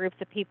small groups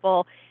of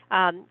people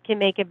can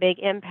make a big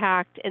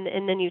impact, and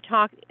then you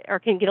talk or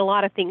can get a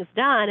lot of things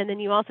done. And then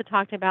you also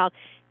talked about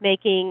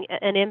making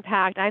an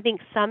impact. I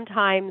think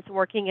sometimes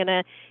working in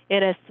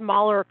a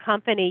smaller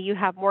company, you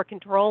have more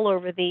control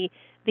over the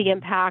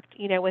impact,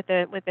 with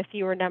a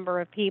fewer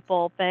number of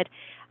people. But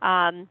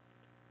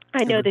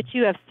I know that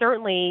you have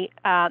certainly,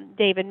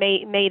 David,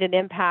 made an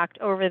impact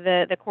over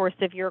the course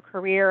of your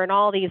career and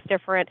all these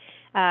different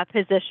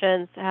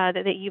positions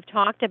that you've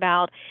talked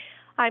about.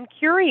 I'm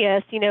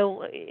curious,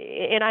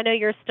 and I know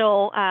you're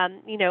still,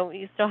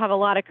 you still have a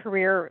lot of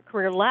career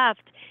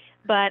left,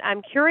 but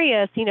I'm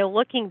curious,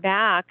 looking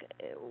back,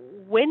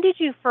 when did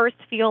you first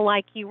feel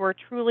like you were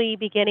truly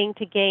beginning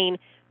to gain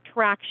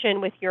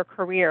traction with your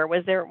career?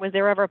 Was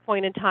there ever a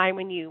point in time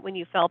when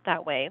you felt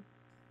that way?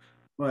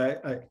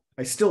 Well,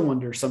 I still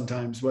wonder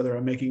sometimes whether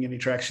I'm making any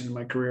traction in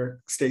my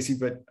career, Stacy.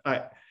 But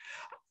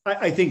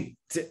I think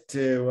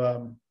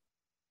to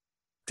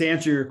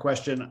answer your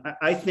question,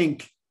 I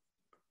think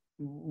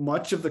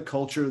much of the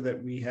culture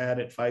that we had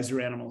at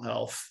Pfizer Animal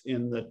Health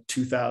in the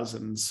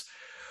 2000s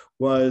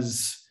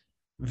was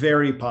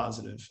very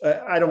positive.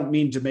 I don't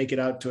mean to make it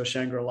out to a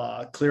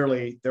Shangri-La.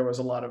 Clearly, there was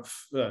a lot of,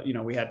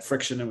 we had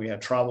friction and we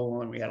had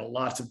trouble and we had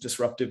lots of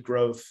disruptive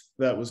growth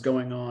that was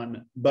going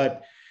on.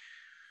 But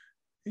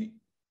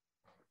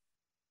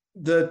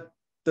the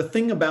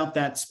thing about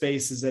that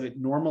space is that it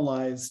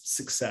normalized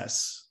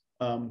success.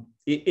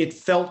 It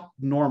felt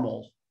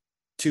normal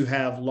to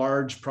have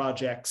large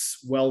projects,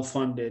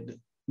 well-funded,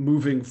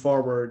 moving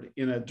forward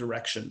in a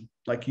direction.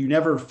 Like you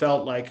never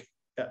felt like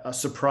a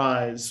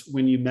surprise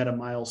when you met a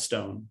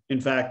milestone. In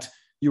fact,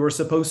 you were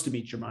supposed to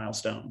meet your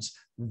milestones.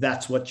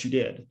 That's what you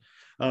did.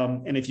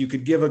 And if you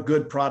could give a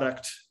good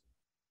product,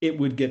 it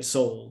would get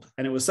sold.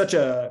 And it was such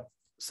a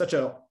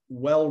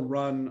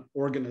well-run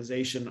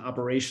organization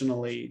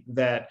operationally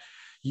that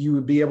you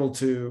would be able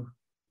to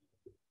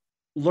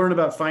learn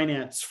about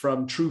finance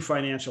from true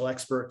financial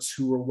experts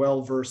who were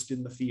well-versed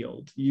in the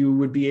field. You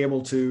would be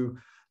able to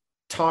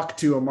talk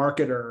to a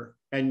marketer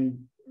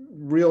and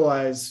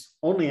realize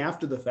only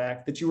after the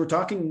fact that you were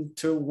talking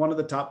to one of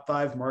the top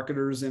 5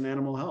 marketers in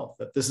animal health,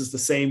 that this is the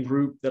same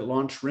group that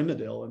launched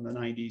Rimadyl in the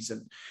 90s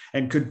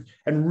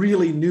and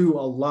really knew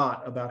a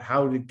lot about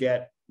how to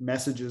get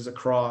messages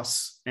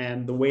across,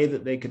 and the way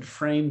that they could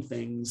frame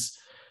things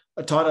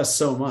taught us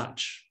so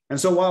much. And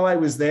so while I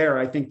was there,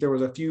 I think there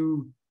was a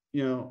few,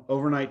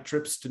 overnight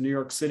trips to New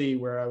York City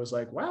where I was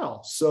like,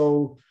 wow,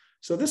 so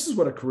this is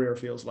what a career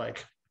feels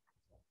like.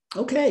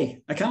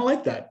 Okay, I kind of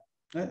like that.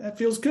 That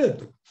feels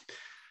good.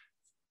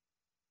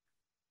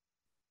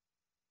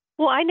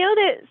 Well, I know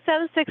that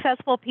some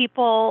successful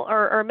people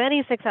or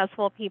many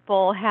successful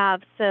people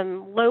have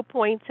some low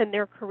points in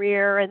their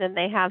career, and then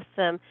they have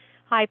some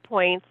high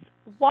points.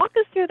 Walk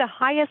us through the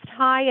highest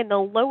high and the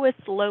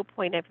lowest low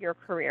point of your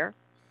career.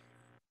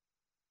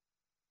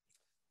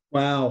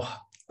 Wow.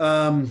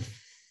 I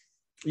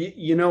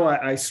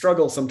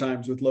struggle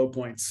sometimes with low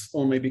points,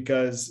 only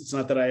because it's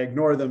not that I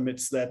ignore them.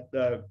 It's that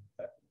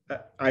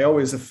I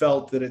always have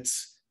felt that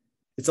it's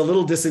a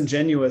little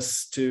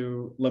disingenuous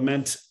to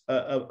lament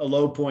a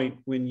low point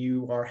when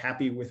you are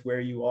happy with where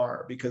you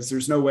are, because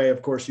there's no way,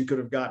 of course, you could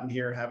have gotten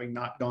here having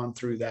not gone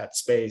through that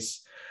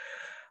space.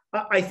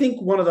 I think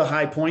one of the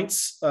high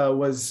points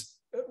was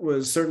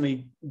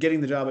certainly getting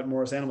the job at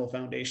Morris Animal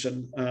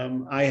Foundation.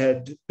 I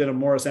had been a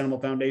Morris Animal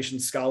Foundation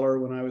scholar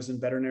when I was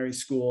in veterinary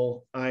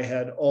school. I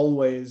had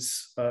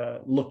always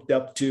looked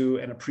up to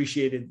and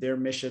appreciated their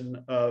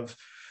mission of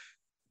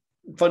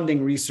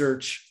funding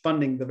research,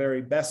 funding the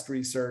very best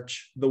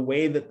research, the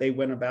way that they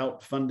went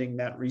about funding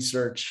that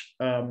research.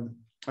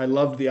 I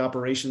loved the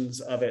operations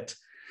of it.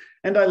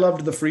 And I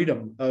loved the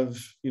freedom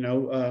of,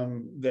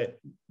 that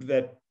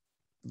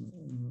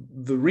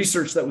the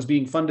research that was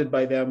being funded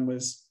by them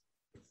was,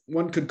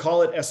 one could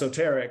call it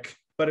esoteric,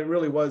 but it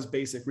really was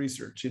basic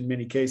research in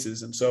many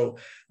cases. And so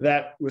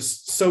that was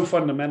so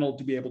fundamental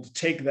to be able to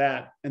take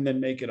that and then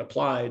make it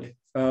applied.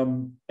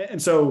 And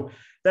so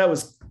that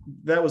was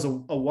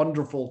a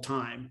wonderful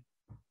time.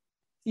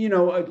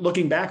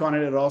 Looking back on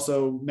it, it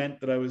also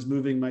meant that I was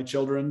moving my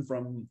children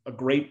from a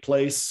great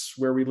place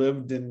where we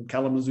lived in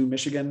Kalamazoo,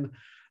 Michigan,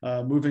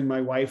 moving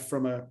my wife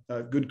from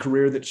a good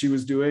career that she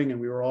was doing,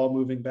 and we were all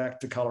moving back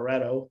to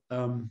Colorado.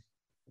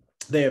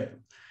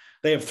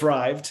 They have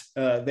thrived.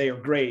 They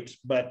are great,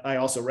 but I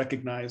also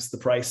recognize the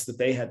price that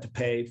they had to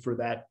pay for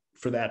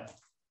that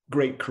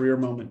great career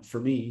moment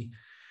for me.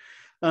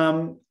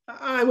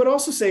 I would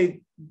also say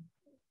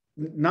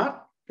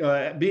not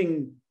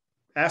being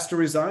asked to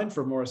resign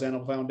from Morris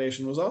Animal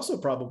Foundation was also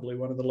probably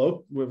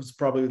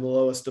probably the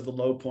lowest of the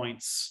low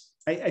points.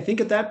 I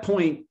think at that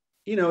point,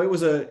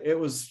 it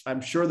was,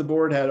 I'm sure the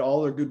board had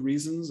all their good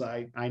reasons.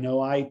 I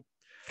know I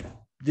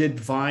did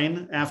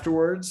fine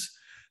afterwards,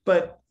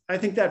 but I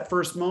think that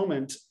first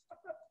moment,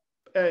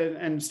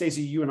 and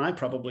Stacy, you and I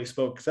probably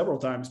spoke several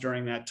times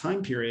during that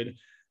time period,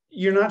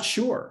 you're not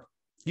sure.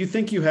 You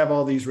think you have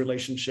all these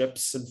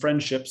relationships and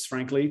friendships,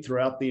 frankly,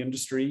 throughout the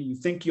industry. You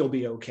think you'll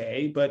be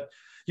okay, but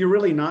you're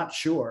really not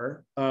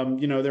sure.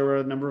 There were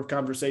a number of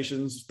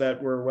conversations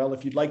that were, well,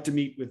 if you'd like to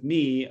meet with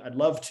me, I'd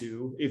love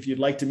to. If you'd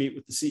like to meet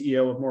with the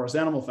CEO of Morris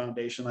Animal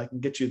Foundation, I can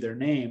get you their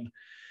name.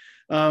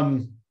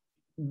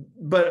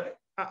 But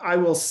I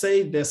will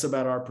say this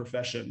about our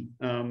profession.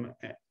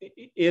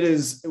 It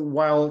is,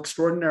 while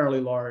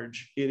extraordinarily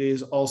large, it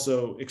is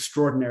also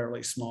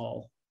extraordinarily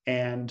small.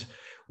 And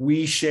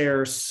we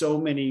share so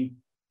many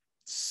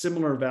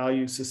similar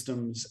value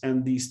systems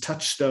and these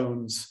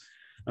touchstones.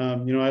 I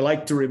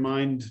like to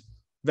remind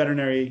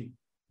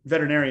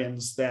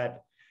veterinarians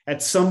that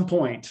at some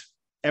point,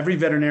 every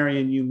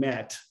veterinarian you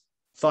met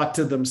thought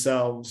to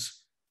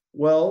themselves,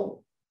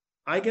 well,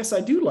 I guess I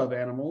do love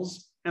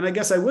animals, and I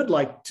guess I would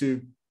like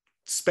to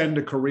spend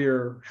a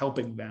career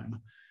helping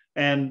them.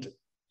 And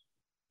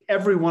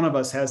every one of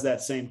us has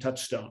that same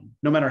touchstone,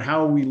 no matter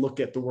how we look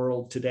at the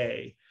world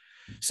today.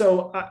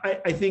 So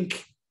I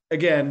think,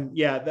 again,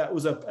 yeah, that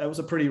was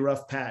a pretty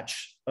rough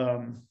patch,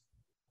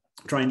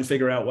 trying to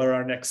figure out what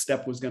our next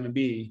step was going to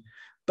be.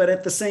 But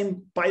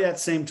by that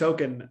same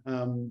token,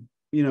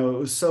 it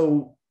was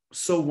so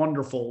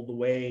wonderful the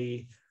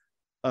way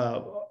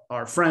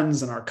our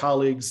friends and our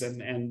colleagues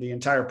and the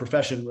entire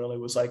profession really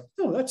was like,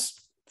 no, that's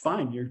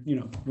fine.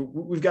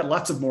 We've got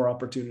lots of more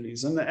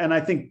opportunities. And I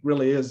think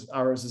really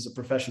ours is a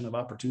profession of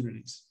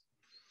opportunities.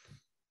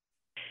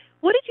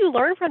 What did you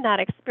learn from that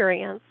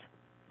experience?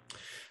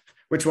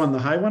 Which one, the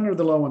high one or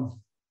the low one?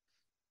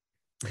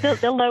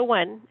 The low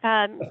one,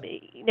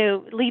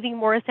 leaving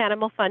Morris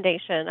Animal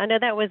Foundation. I know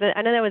that was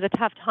a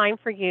tough time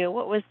for you.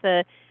 What was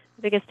the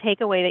biggest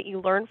takeaway that you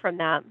learned from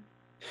that?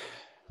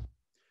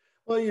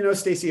 Well,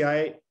 Stacy,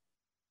 I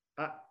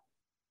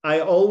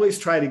always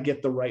try to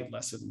get the right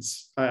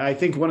lessons. I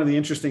think one of the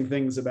interesting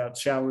things about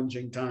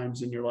challenging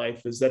times in your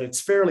life is that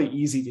it's fairly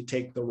easy to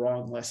take the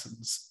wrong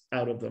lessons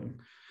out of them.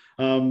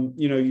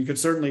 You could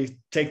certainly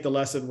take the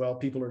lesson, well,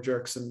 people are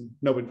jerks and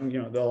nobody,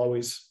 they'll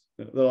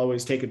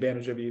always take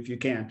advantage of you if you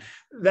can.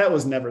 That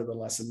was never the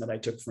lesson that I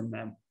took from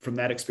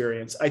that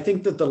experience. I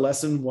think that the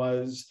lesson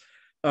was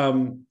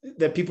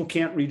that people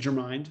can't read your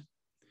mind.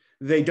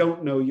 They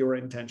don't know your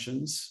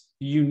intentions.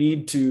 You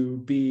need to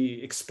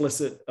be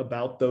explicit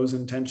about those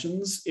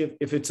intentions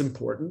if it's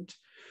important.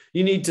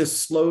 You need to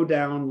slow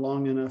down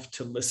long enough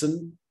to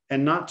listen,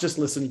 and not just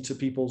listen to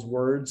people's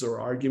words or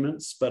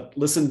arguments, but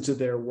listen to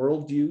their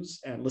worldviews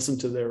and listen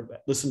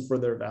for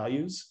their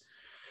values.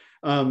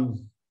 And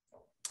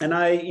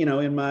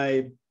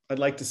I'd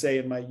like to say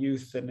in my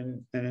youth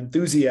and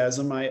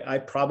enthusiasm, I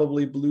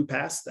probably blew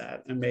past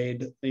that and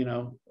made,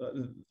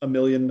 a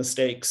million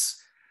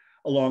mistakes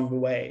along the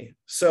way.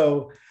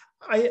 So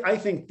I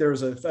think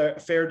there's a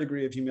fair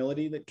degree of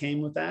humility that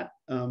came with that,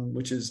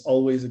 which is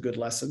always a good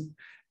lesson.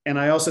 And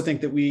I also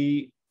think that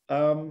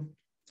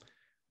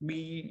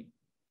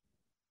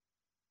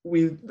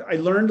I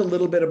learned a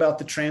little bit about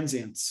the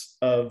transience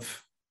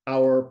of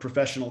our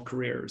professional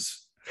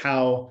careers,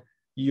 how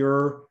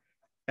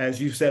as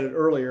you said it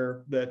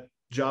earlier, that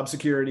job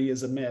security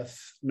is a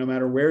myth. No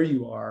matter where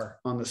you are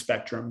on the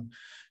spectrum,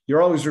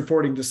 you're always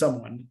reporting to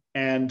someone.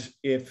 And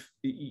if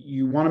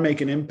you want to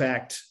make an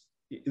impact,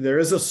 there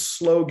is a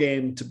slow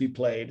game to be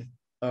played.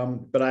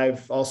 But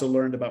I've also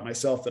learned about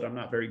myself that I'm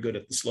not very good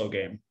at the slow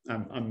game.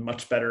 I'm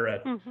much better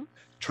at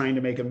trying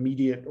to make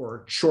immediate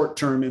or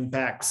short-term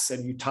impacts,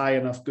 and you tie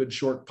enough good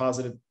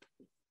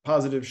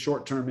positive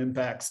short-term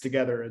impacts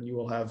together, and you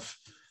will have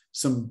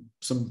some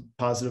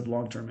positive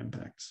long-term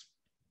impacts.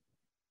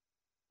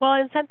 Well,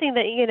 and something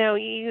that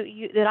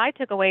that I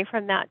took away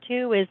from that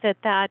too is that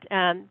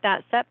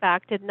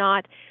setback did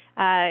not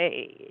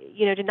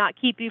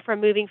keep you from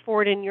moving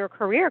forward in your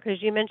career,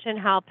 because you mentioned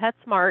how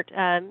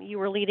PetSmart, you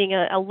were leading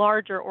a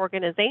larger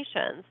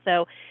organization,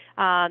 so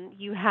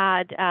you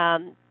had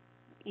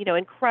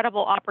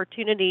incredible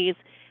opportunities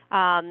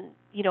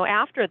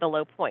after the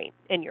low point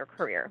in your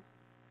career.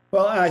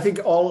 Well, I think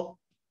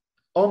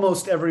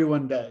almost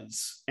everyone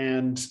does,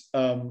 and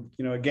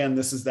again,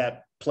 this is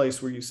that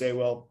place where you say,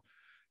 well,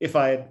 if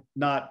I had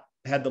not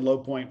had the low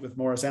point with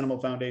Morris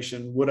Animal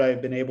Foundation, would I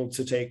have been able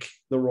to take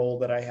the role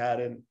that I had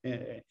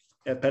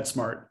at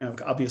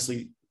PetSmart?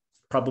 Obviously,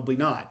 probably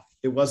not.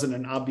 It wasn't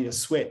an obvious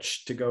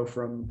switch to go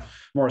from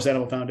Morris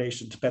Animal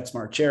Foundation to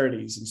PetSmart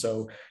Charities, and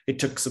so it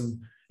took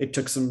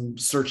some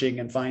searching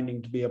and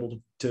finding to be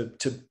able to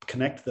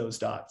connect those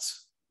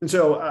dots. And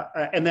so,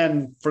 and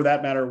then for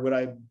that matter, would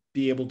I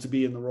be able to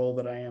be in the role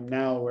that I am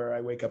now, where I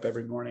wake up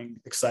every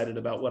morning excited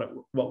about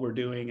what we're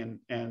doing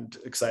and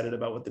excited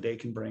about what the day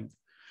can bring?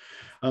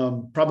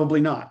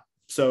 Probably not.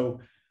 So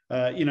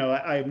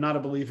I am not a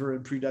believer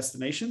in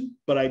predestination,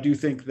 but I do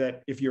think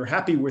that if you're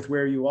happy with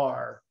where you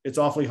are, it's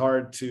awfully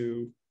hard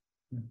to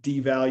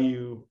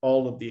devalue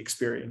all of the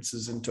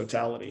experiences in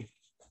totality.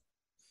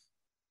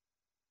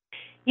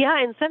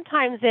 Yeah, and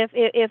sometimes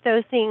if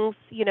those things,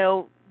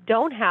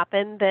 don't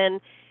happen,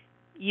 then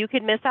you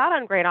could miss out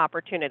on great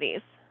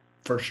opportunities.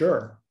 For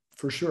sure.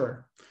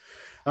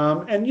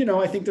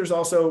 I think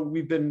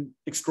we've been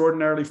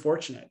extraordinarily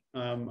fortunate.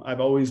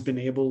 I've always been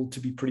able to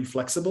be pretty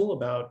flexible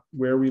about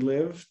where we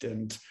lived,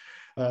 and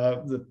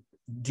the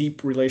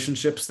deep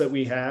relationships that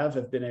we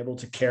have been able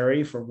to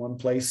carry from one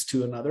place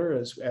to another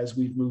as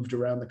we've moved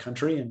around the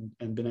country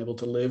and been able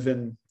to live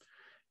in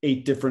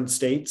 8 different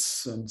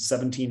states and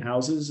 17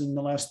 houses in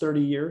the last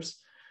 30 years.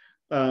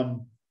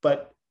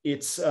 But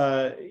it's,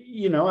 I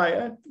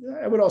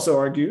would also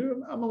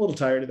argue I'm a little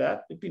tired of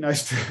that. It'd be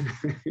nice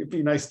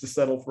to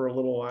settle for a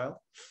little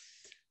while.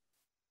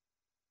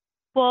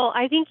 Well,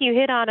 I think you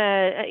hit on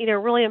a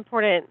really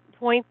important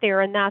point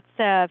there, and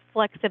that's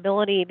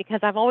flexibility, because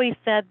I've always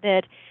said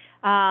that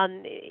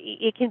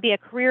it can be a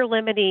career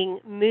limiting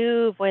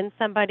move when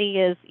somebody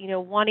is,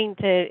 wanting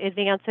to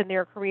advance in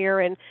their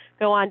career and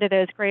go on to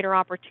those greater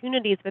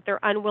opportunities, but they're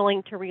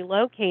unwilling to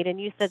relocate.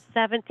 And you said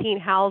 17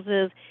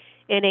 houses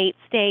in 8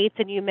 states,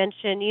 and you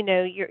mentioned,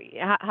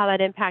 how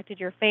that impacted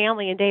your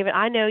family. And David,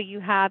 I know you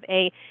have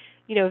a,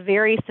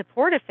 very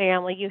supportive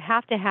family. You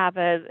have to have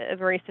a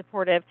very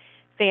supportive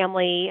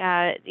family,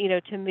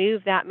 to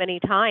move that many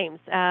times.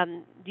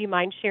 Do you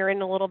mind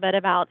sharing a little bit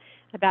about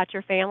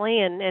your family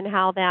and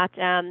how that,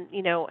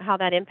 how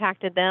that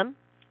impacted them?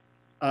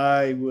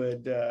 I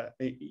would,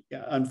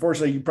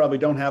 unfortunately, you probably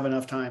don't have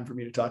enough time for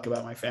me to talk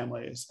about my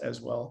family as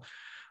well.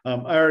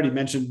 I already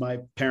mentioned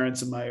my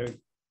parents and my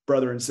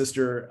brother and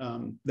sister.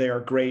 They are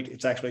great.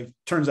 It's actually,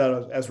 turns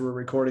out as we're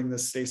recording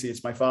this, Stacy,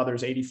 it's my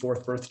father's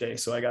 84th birthday.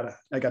 So I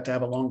got to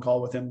have a long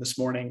call with him this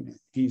morning.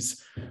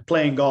 He's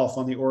playing golf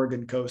on the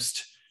Oregon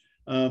coast.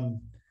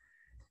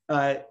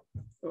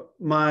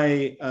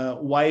 My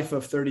wife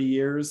of 30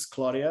 years,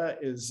 Claudia,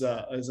 is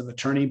an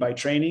attorney by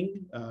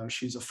training.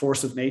 She's a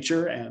force of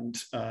nature and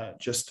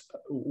just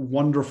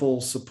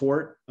wonderful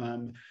support.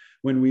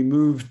 When we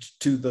moved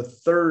to the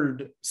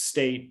 3rd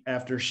state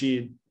after she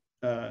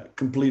had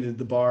completed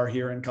the bar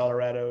here in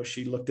Colorado,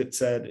 she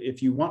said,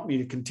 if you want me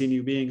to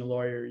continue being a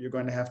lawyer, you're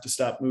going to have to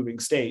stop moving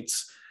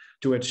states.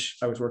 To which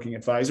I was working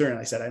at Pfizer, and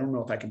I said, I don't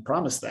know if I can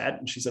promise that.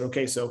 And she said,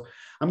 okay, so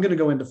I'm going to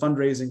go into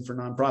fundraising for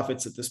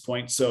nonprofits at this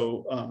point.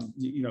 So,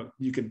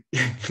 you could,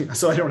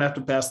 so I don't have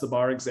to pass the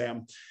bar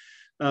exam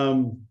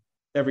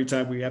every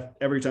time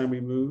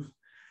we move.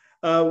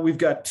 We've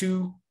got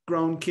 2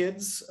 grown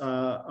kids.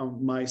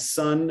 My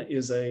son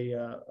is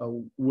a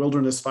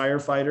wilderness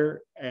firefighter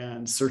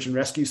and search and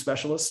rescue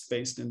specialist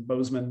based in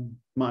Bozeman,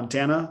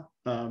 Montana.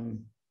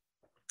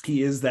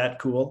 He is that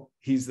cool.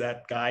 He's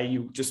that guy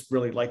you just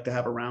really like to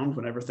have around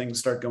whenever things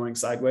start going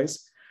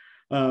sideways.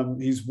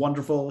 He's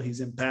wonderful. He's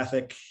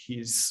empathic.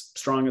 He's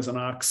strong as an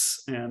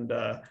ox, and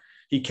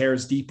he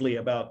cares deeply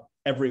about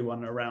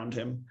everyone around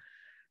him.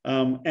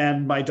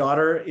 And my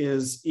daughter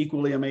is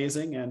equally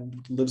amazing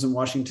and lives in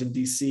Washington,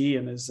 D.C.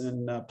 and is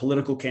in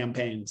political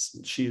campaigns.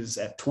 She's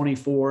at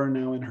 24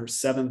 now in her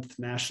 7th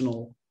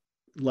national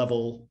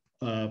level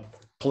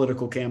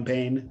political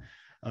campaign.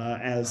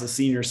 As a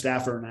senior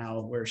staffer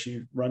now, where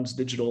she runs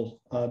digital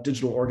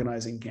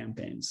organizing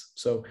campaigns.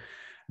 So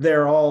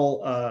they're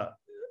all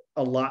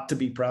a lot to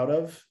be proud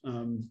of.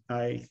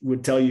 I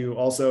would tell you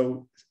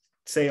also,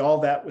 say all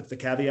that with the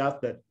caveat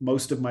that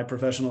most of my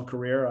professional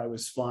career, I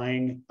was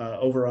flying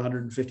over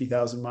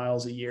 150,000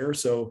 miles a year.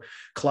 So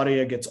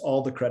Claudia gets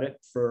all the credit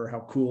for how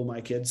cool my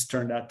kids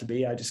turned out to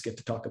be. I just get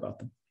to talk about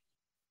them.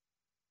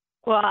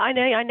 Well, I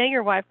know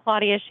your wife,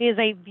 Claudia. She is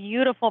a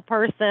beautiful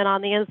person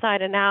on the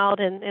inside and out,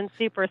 and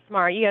super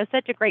smart. You have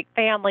such a great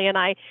family, and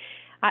I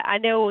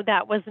know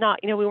that was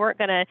not, we weren't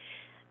going to,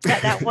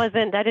 that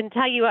wasn't, I didn't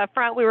tell you up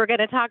front we were going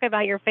to talk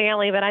about your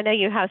family, but I know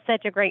you have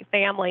such a great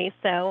family,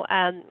 so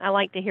I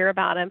like to hear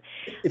about them.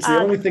 It's the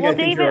only thing I think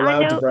David, you're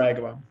allowed to brag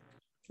on,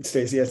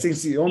 Stacey. I think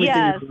it's the only thing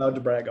you're allowed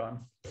to brag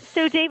on.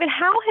 So, David,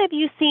 how have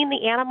you seen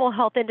the animal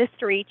health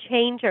industry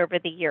change over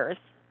the years?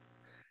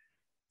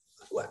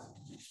 Well,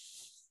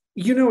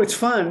 it's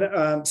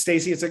fun,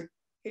 Stacey.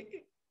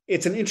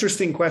 It's an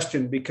interesting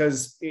question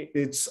because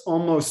it's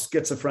almost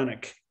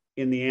schizophrenic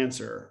in the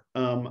answer.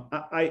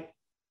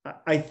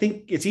 I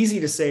think it's easy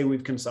to say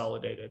we've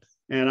consolidated.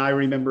 And I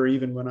remember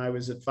even when I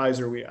was at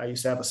Pfizer, I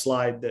used to have a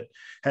slide that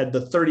had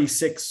the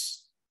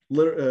 36,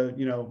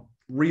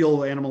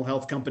 real animal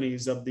health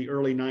companies of the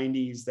early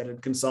 90s that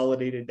had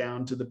consolidated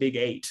down to the big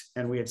 8.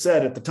 And we had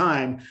said at the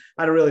time,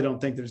 I really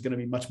don't think there's going to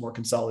be much more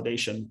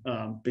consolidation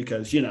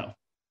because,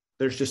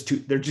 they're just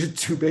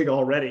too big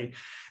already.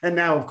 And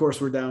now, of course,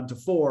 we're down to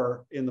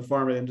 4 in the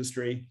pharma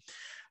industry.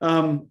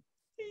 But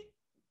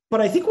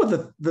I think what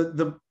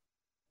the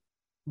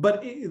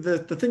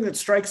thing that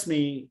strikes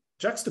me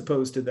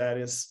juxtaposed to that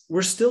is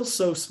we're still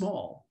so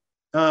small.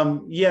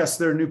 Yes,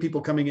 there are new people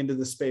coming into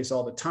the space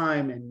all the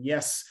time. And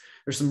yes,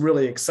 there's some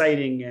really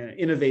exciting,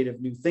 innovative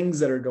new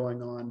things that are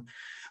going on.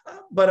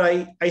 but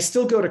I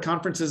still go to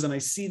conferences and I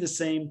see the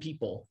same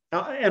people,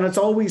 and it's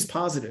always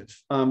positive.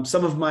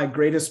 Some of my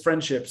greatest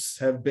friendships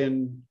have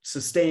been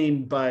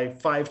sustained by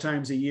 5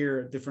 times a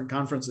year at different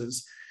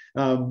conferences,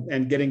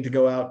 and getting to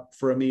go out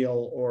for a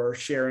meal or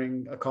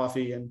sharing a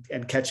coffee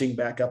and catching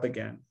back up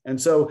again.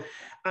 And so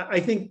I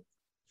think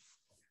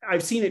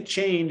I've seen it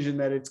change in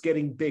that it's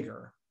getting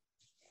bigger.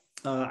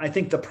 I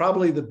think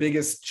probably the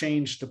biggest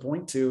change to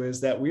point to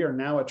is that we are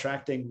now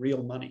attracting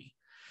real money.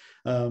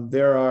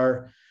 There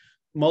are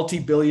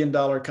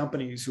multi-billion-dollar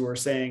companies who are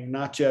saying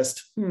not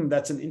just,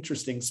 that's an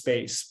interesting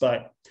space,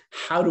 but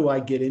how do I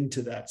get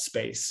into that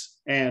space?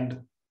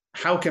 And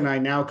how can I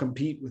now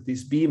compete with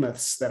these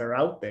behemoths that are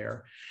out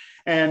there?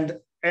 And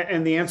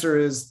the answer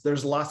is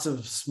there's lots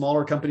of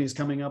smaller companies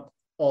coming up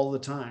all the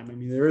time. I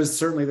mean, there is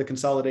certainly the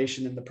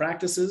consolidation in the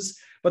practices,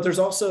 but there's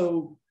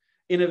also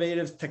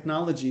innovative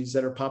technologies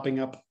that are popping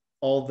up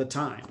all the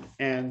time.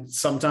 And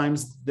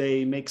sometimes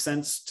they make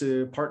sense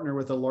to partner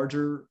with a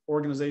larger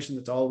organization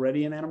that's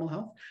already in animal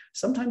health.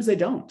 Sometimes they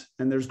don't.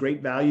 And there's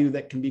great value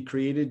that can be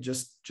created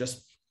just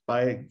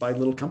by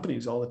little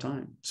companies all the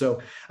time. So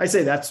I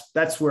say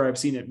that's where I've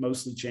seen it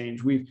mostly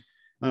change.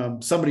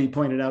 Somebody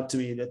pointed out to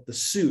me that the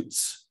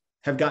suits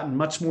have gotten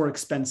much more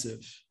expensive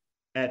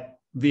at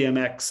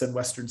VMX and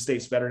Western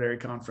States Veterinary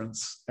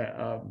Conference,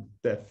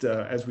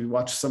 as we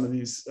watch some of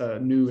these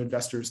new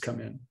investors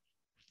come in.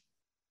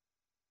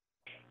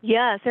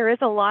 Yes, there is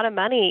a lot of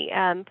money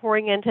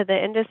pouring into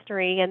the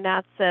industry, and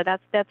that's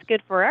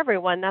good for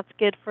everyone. That's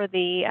good for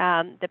the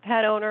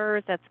pet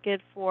owners. That's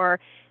good for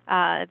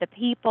the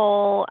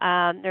people.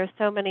 There's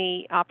so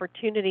many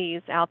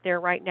opportunities out there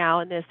right now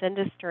in this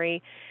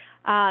industry.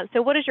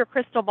 So, what does your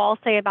crystal ball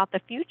say about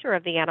the future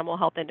of the animal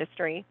health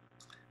industry?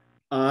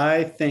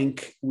 I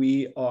think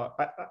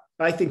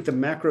I think the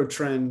macro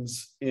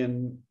trends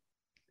in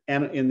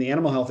the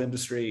animal health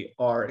industry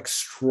are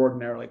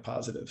extraordinarily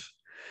positive.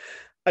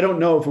 I don't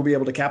know if we'll be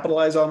able to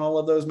capitalize on all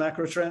of those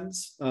macro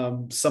trends.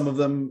 Some of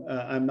them,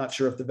 I'm not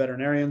sure if the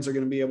veterinarians are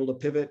going to be able to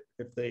pivot,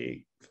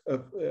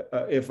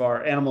 if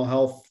our animal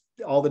health,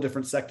 all the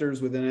different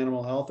sectors within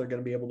animal health are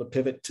going to be able to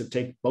pivot to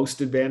take most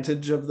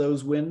advantage of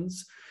those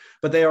wins.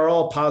 But they are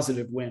all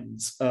positive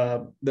wins.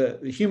 The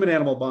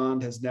human-animal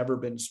bond has never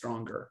been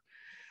stronger.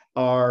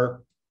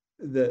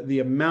 The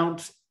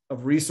amount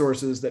of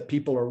resources that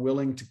people are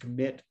willing to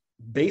commit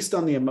based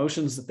on the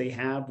emotions that they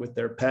have with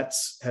their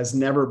pets has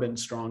never been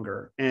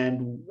stronger.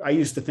 And I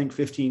used to think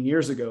 15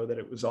 years ago that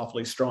it was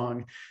awfully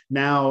strong.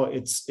 Now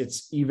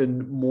it's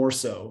even more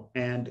so.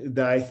 And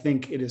I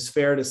think it is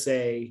fair to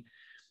say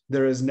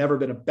there has never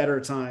been a better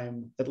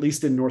time, at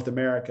least in North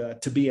America,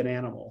 to be an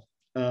animal.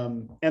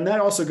 And that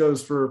also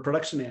goes for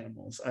production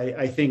animals.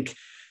 I think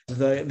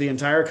the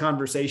entire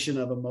conversation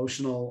of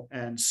emotional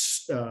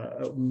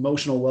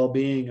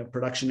well-being of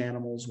production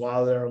animals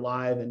while they're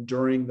alive and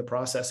during the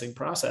processing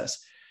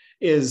process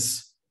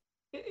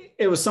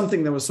it was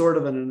something that was sort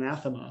of an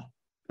anathema.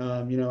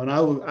 And I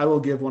will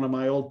give one of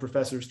my old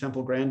professors,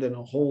 Temple Grandin,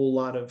 a whole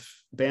lot of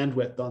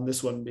bandwidth on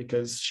this one,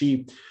 because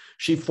she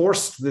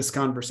forced this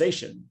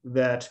conversation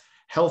that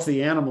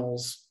healthy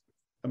animals,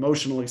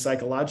 emotionally,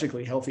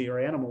 psychologically healthier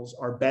animals,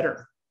 are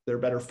better. They're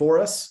better for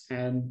us,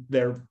 and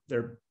they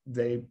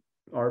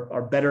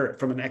are better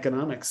from an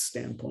economics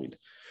standpoint.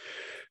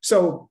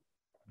 So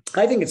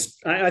I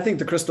think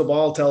the crystal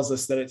ball tells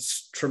us that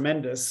it's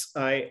tremendous.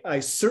 I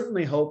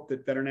certainly hope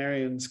that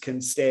veterinarians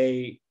can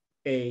stay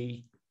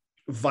a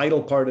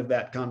vital part of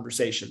that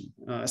conversation.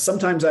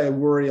 Sometimes I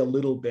worry a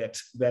little bit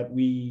that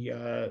we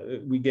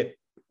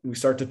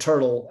start to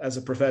turtle as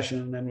a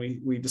profession, and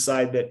we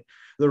decide that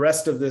the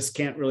rest of this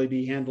can't really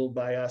be handled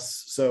by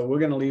us. So we're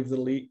going to leave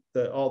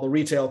all the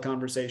retail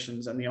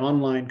conversations and the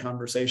online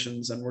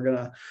conversations, and we're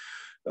going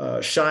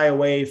to shy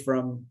away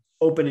from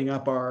opening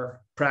up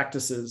our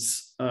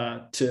practices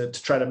to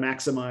try to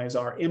maximize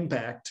our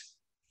impact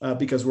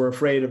because we're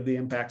afraid of the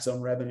impacts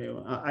on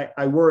revenue.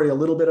 I worry a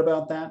little bit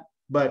about that,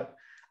 but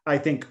I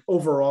think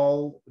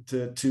overall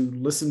to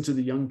listen to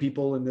the young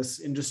people in this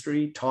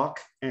industry talk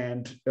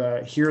and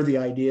hear the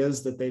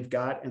ideas that they've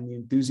got and the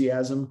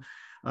enthusiasm,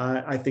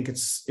 I think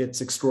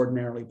it's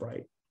extraordinarily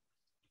bright.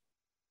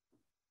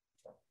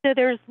 So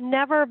there's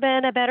never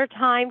been a better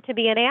time to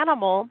be an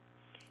animal.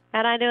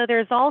 And I know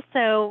there's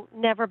also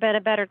never been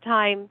a better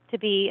time to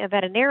be a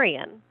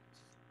veterinarian.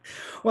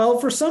 Well,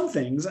 for some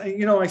things,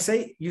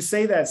 you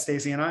say that,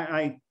 Stacy, and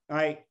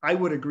I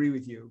would agree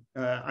with you.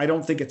 I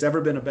don't think it's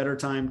ever been a better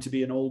time to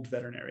be an old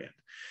veterinarian.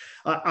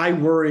 I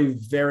worry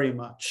very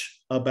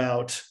much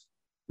about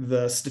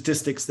the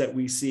statistics that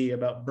we see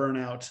about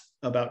burnout,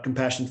 about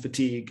compassion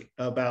fatigue,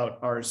 about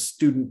our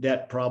student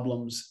debt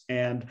problems.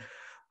 And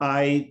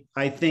I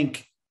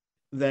think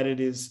that it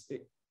is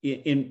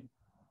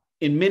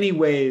in many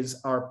ways,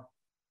 our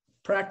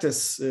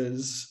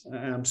practices,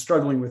 I'm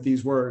struggling with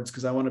these words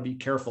because I want to be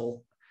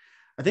careful.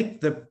 I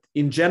think that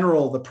in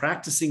general, the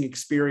practicing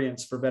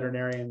experience for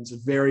veterinarians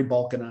is very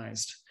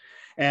balkanized.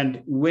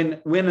 And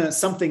when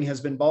something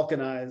has been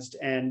balkanized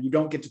and you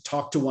don't get to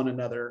talk to one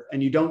another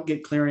and you don't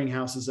get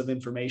clearinghouses of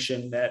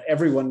information that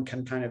everyone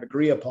can kind of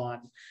agree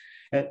upon,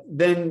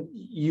 then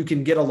you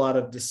can get a lot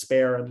of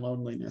despair and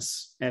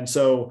loneliness. And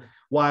so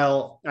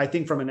while I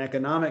think from an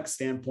economic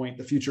standpoint,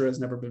 the future has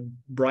never been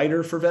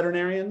brighter for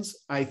veterinarians,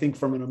 I think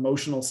from an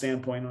emotional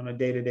standpoint on a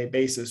day-to-day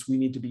basis, we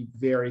need to be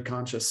very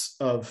conscious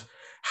of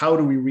how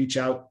do we reach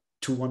out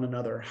to one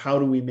another? How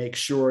do we make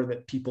sure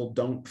that people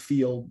don't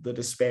feel the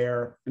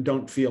despair and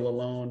don't feel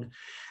alone?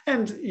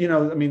 And,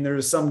 I mean, there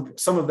is some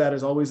of that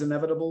is always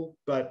inevitable,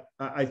 but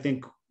I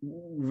think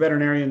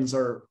veterinarians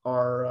are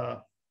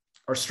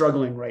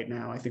struggling right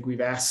now. I think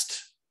we've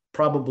asked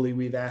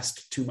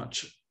too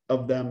much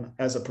of them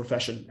as a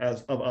profession,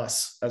 of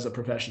us as a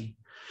profession.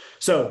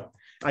 So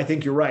I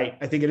think you're right.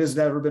 I think it has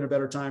never been a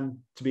better time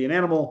to be an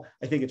animal.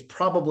 I think it's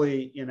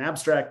probably in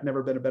abstract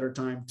never been a better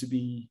time to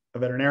be a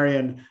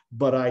veterinarian,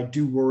 but I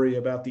do worry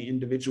about the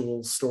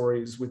individual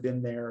stories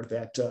within there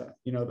that,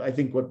 I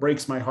think what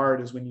breaks my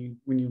heart is when you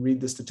read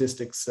the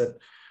statistics that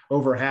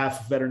over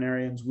half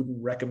veterinarians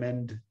wouldn't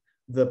recommend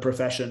the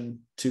profession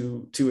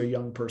to a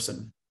young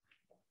person.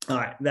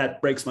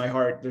 That breaks my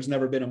heart. There's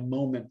never been a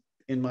moment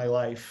in my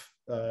life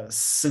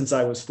since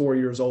I was 4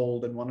 years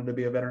old and wanted to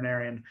be a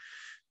veterinarian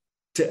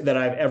that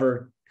I've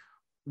ever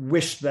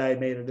wished that I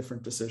made a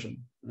different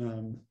decision.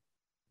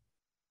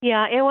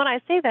 Yeah, and when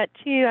I say that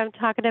too, I'm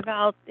talking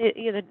about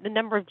the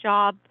number of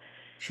job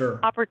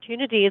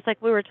opportunities.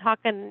 Like we were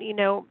talking,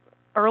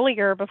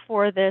 earlier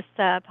before this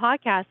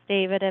podcast,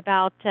 David,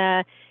 about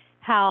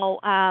how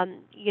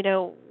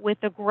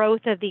with the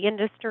growth of the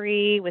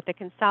industry, with the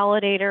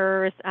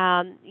consolidators,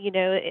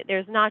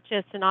 there's not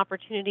just an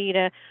opportunity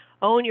to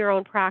own your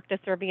own practice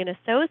or be an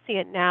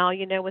associate now.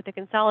 With the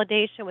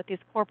consolidation with these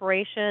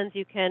corporations,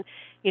 you can,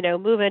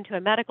 move into a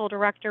medical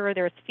director.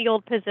 There's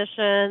field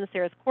positions,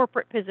 there's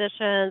corporate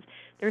positions.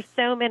 There's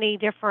so many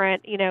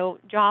different,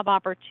 job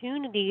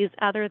opportunities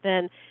other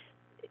than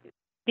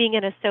being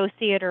an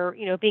associate or,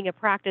 being a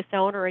practice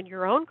owner in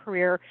your own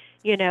career,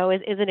 is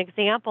an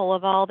example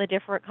of all the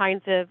different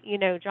kinds of,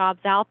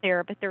 jobs out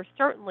there. But there's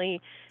certainly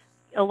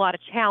a lot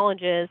of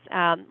challenges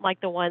like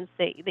the ones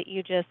that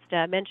you just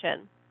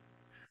mentioned.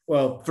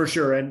 Well, for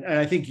sure. And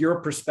I think your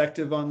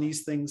perspective on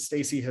these things,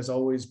 Stacy, has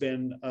always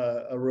been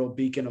a real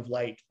beacon of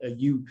light.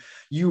 You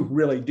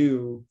really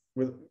do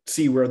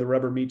see where the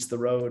rubber meets the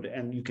road,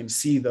 and you can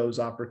see those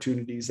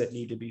opportunities that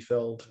need to be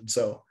filled. And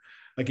so,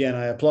 again,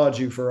 I applaud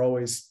you for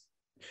always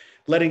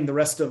letting the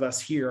rest of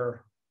us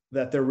hear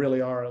that there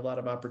really are a lot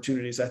of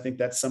opportunities. I think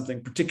that's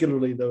something,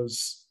 particularly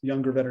those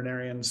younger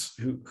veterinarians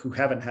who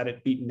haven't had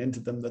it beaten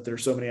into them, that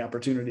there's so many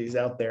opportunities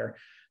out there.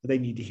 They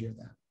need to hear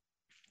that.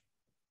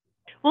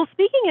 Well,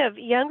 speaking of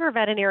younger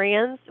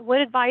veterinarians,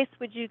 what advice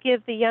would you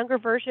give the younger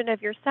version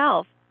of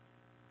yourself?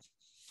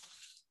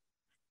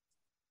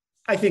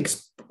 I think,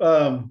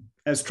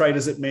 as trite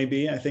as it may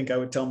be, I think I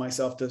would tell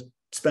myself to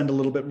spend a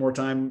little bit more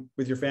time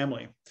with your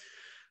family.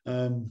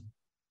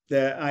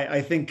 That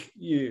I think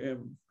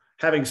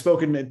having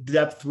spoken in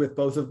depth with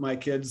both of my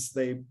kids,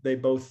 they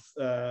both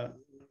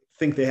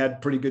think they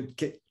had pretty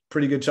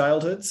good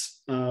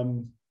childhoods.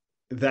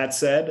 That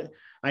said,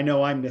 I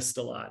know I missed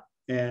a lot,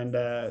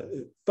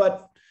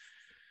 but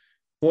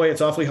boy,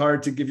 it's awfully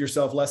hard to give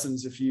yourself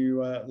lessons if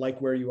you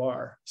like where you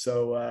are.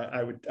 So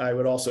I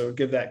would also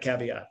give that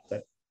caveat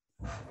that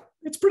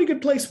it's a pretty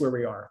good place where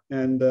we are,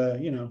 and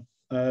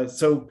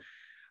so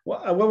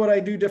what would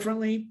I do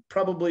differently?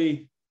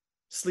 Probably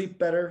sleep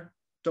better.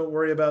 Don't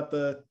worry about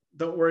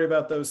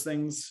those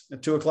things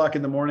at 2:00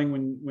 in the morning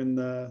when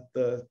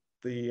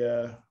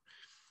the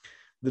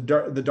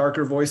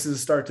darker voices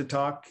start to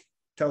talk.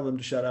 Tell them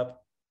to shut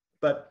up.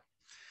 But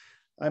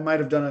I might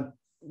have done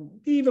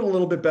even a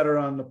little bit better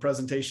on the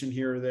presentation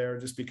here or there,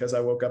 just because I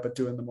woke up at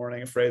 2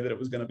 a.m. afraid that it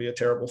was going to be a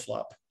terrible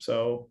flop.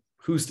 So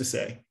who's to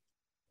say?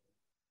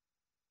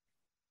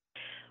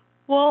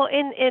 Well,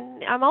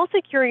 and I'm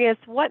also curious,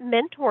 what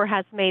mentor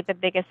has made the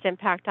biggest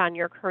impact on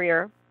your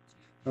career?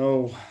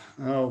 Oh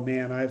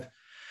man,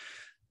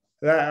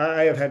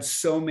 I have had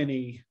so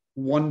many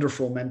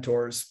wonderful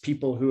mentors,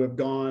 people who have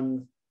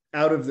gone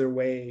out of their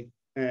way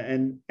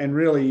and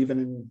really,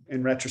 even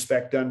in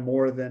retrospect, done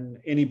more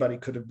than anybody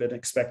could have been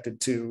expected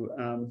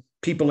to.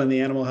 People in the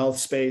animal health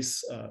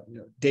space,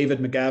 David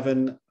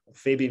McGavin,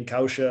 Fabian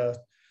Kauscha,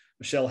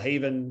 Michelle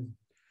Haven,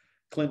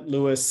 Clint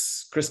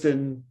Lewis,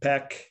 Kristen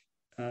Peck,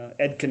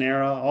 Ed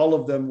Canera, all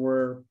of them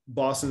were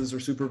bosses or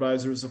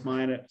supervisors of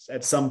mine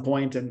at some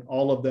point, and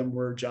all of them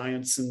were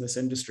giants in this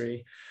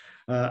industry.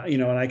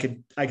 And I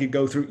could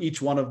go through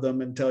each one of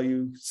them and tell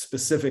you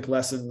specific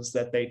lessons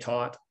that they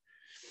taught.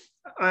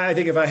 I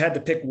think if I had to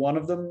pick one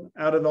of them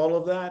out of all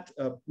of that,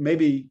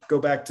 maybe go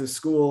back to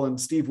school and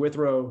Steve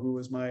Withrow, who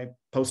was my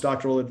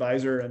postdoctoral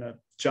advisor and a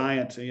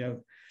giant.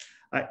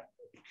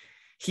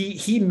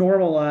 He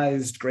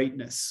normalized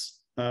greatness.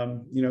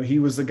 He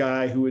was the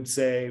guy who would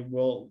say,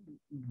 well,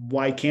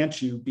 why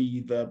can't you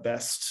be the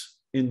best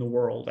in the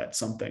world at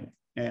something?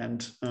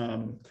 And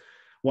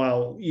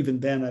while even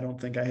then, I don't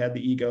think I had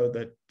the ego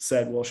that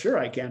said, well, sure,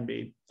 I can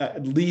be.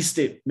 At least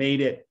it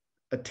made it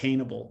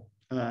attainable,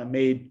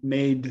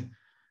 made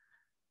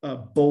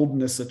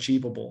boldness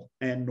achievable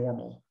and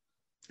normal.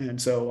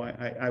 And so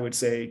I would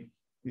say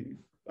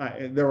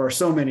there are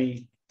so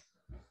many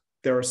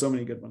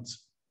good ones.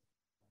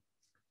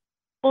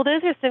 Well,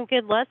 those are some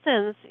good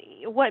lessons.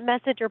 What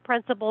message or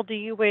principle do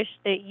you wish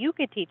that you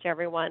could teach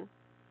everyone?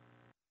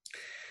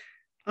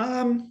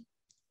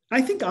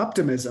 I think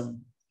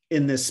optimism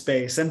in this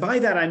space, and by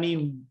that I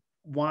mean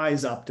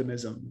wise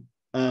optimism.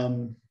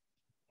 So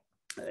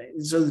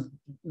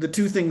the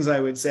two things I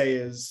would say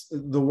is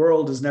the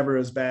world is never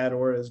as bad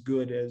or as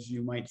good as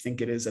you might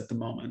think it is at the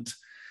moment.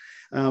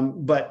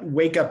 But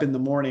wake up in the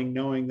morning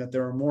knowing that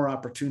there are more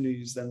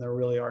opportunities than there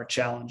really are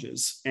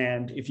challenges.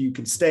 And if you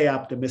can stay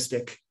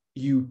optimistic,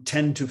 you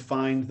tend to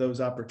find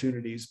those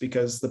opportunities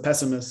because the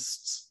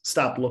pessimists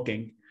stop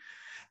looking,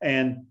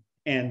 and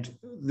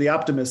the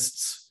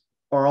optimists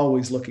are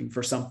always looking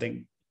for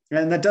something.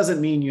 And that doesn't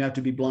mean you have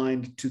to be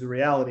blind to the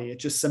reality. It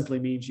just simply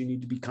means you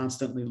need to be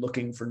constantly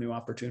looking for new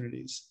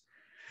opportunities.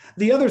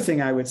 The other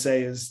thing I would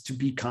say is to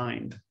be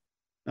kind.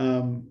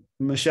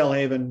 Michelle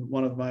Haven,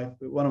 one of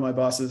my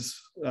bosses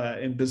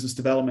in business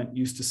development,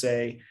 used to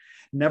say,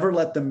 never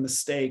let them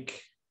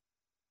mistake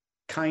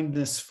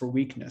kindness for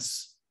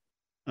weakness,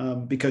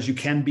 because you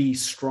can be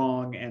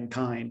strong and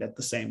kind at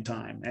the same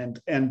time.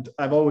 And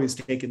I've always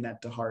taken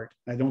that to heart.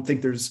 I don't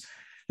think there's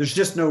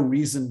just no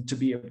reason to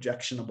be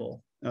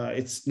objectionable.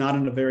 It's not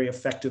a very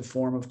effective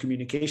form of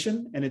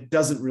communication, and it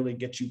doesn't really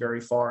get you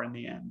very far in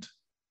the end.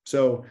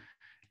 So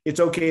it's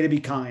okay to be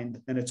kind,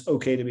 and it's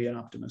okay to be an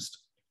optimist.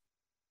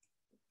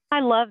 I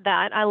love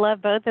that. I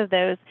love both of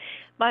those.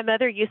 My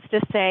mother used to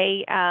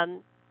say,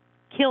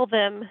 kill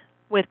them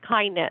with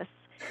kindness.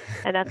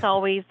 And that's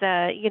always,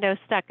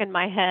 stuck in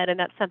my head. And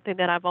that's something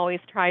that I've always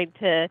tried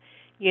to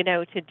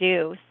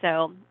do.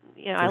 So,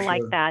 I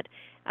like that.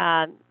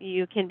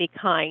 You can be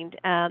kind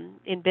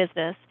in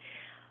business.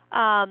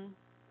 I'm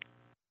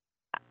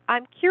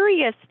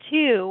curious,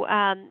 too,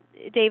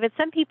 David,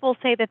 some people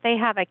say that they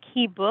have a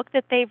key book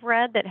that they've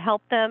read that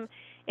helped them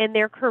in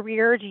their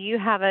career. Do you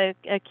have a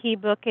key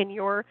book in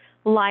your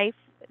life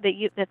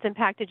that's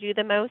impacted you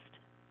the most?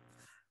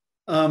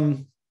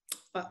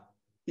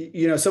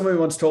 Somebody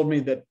once told me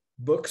that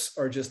books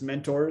are just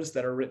mentors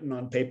that are written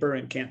on paper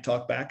and can't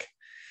talk back.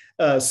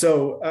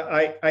 So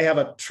I have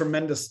a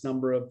tremendous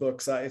number of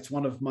books. It's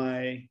one of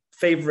my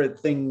favorite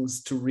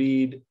things to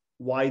read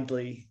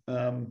widely,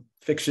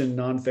 fiction,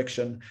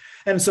 nonfiction.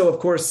 And so, of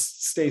course,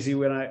 Stacey,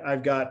 when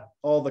I've got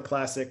all the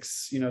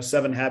classics,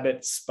 7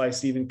 Habits by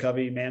Stephen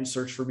Covey, Man's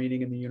Search for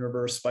Meaning in the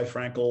Universe by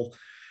Frankl,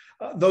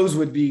 those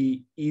would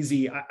be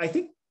easy. I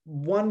think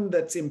one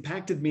that's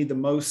impacted me the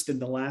most in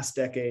the last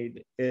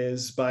decade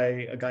is by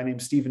a guy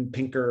named Steven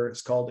Pinker.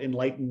 It's called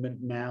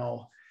Enlightenment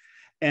Now.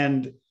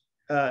 And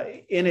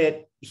in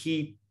it,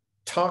 he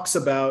talks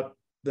about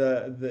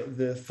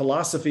the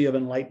philosophy of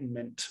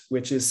enlightenment,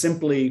 which is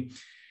simply,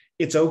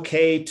 it's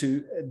okay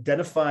to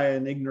identify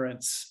an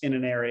ignorance in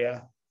an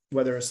area,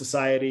 whether a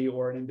society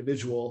or an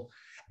individual,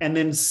 and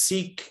then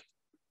seek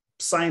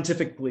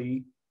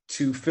scientifically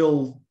to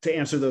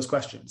answer those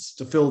questions,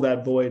 to fill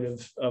that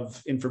void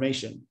of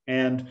information.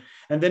 And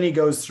then he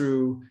goes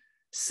through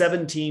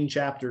 17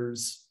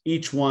 chapters,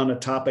 each one a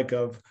topic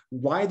of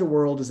why the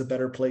world is a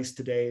better place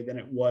today than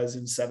it was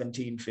in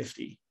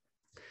 1750.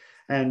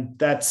 And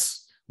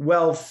that's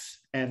wealth,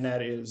 and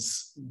that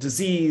is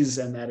disease,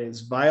 and that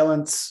is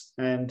violence.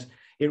 And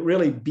it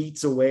really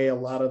beats away a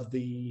lot of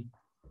the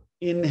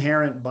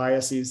inherent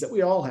biases that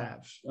we all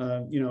have,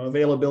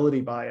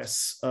 availability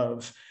bias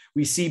of,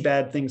 we see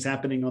bad things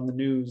happening on the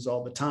news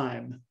all the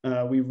time.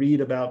 We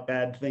read about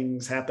bad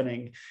things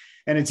happening.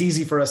 And it's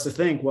easy for us to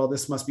think, well,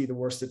 this must be the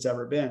worst it's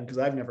ever been, because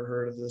I've never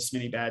heard of this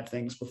many bad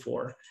things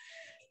before.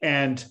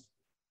 And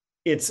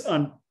it's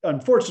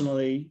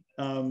unfortunately,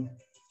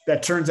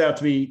 that turns out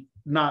to be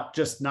not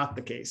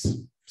the case.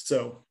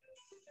 So.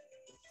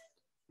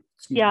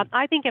 Yeah,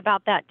 I think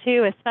about that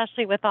too,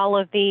 especially with all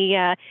of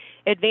the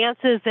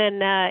advances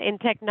in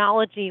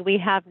technology we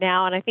have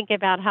now. And I think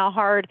about how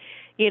hard,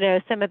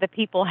 some of the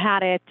people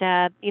had it,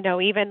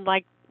 even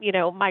like,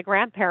 my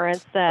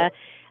grandparents,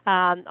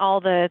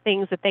 all the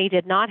things that they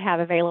did not have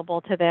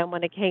available to them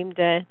when it came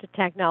to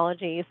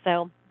technology.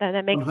 So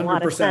that makes 100%. A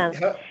lot of sense.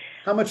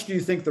 How much do you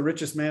think the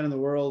richest man in the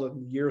world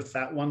in the year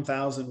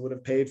 1000 would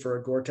have paid for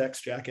a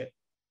Gore-Tex jacket?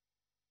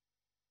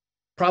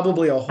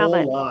 Probably a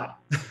whole lot.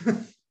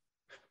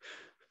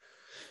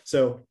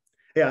 So,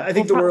 yeah, I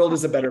think the world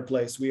is a better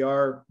place. We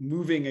are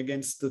moving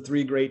against the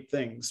 3 great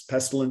things: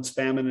 pestilence,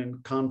 famine,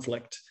 and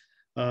conflict.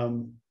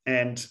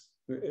 And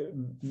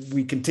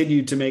we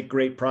continue to make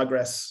great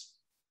progress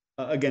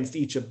against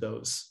each of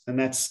those. And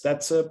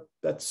that's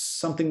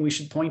something we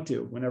should point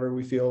to whenever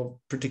we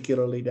feel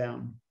particularly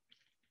down.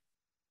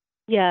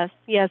 Yes,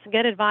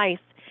 good advice.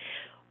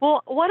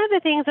 Well, one of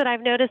the things that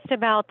I've noticed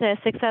about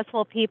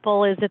successful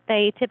people is that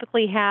they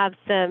typically have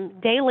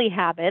some daily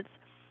habits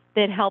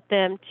that help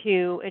them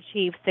to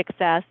achieve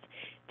success.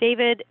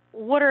 David,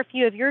 what are a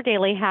few of your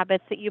daily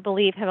habits that you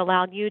believe have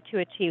allowed you to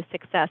achieve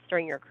success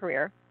during your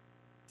career?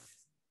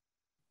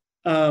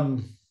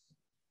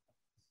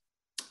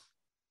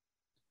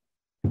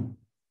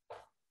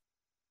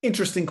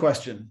 Interesting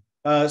question.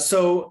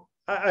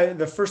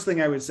 The first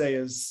thing I would say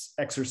is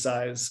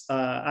exercise.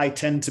 I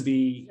tend to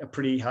be a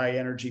pretty high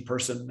energy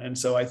person. And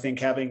so I think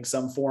having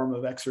some form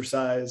of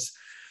exercise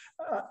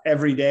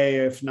every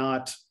day, if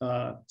not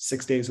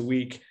 6 days a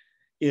week,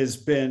 has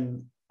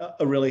been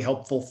a really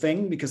helpful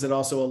thing, because it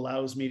also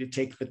allows me to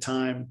take the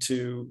time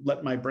to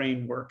let my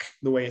brain work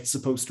the way it's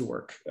supposed to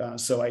work.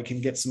 So I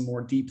can get some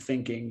more deep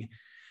thinking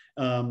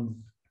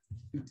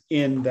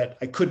in that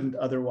I couldn't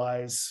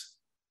otherwise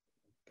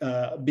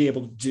be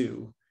able to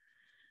do.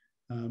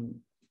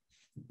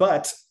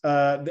 But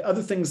the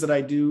other things that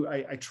I do,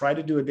 I try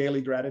to do a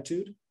daily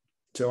gratitude.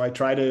 So I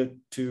try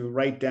to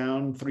write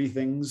down 3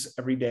 things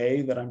every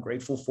day that I'm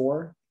grateful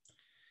for.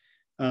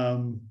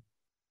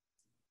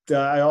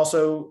 I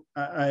also,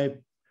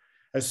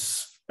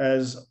 as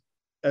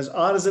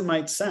odd as it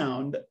might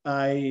sound,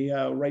 I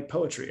write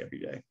poetry every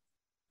day.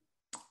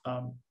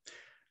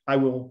 I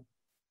will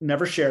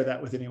never share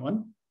that with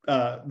anyone.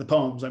 The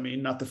poems, I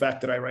mean, not the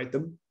fact that I write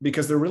them,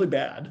 because they're really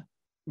bad.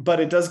 But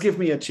it does give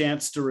me a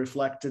chance to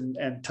reflect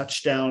and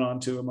touch down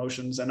onto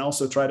emotions, and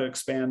also try to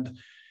expand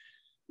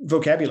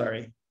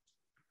vocabulary.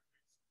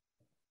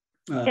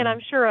 And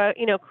I'm sure a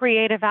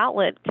creative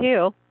outlet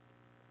too.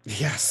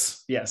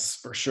 Yes,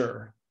 for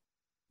sure.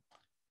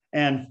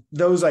 And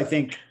those, I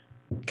think,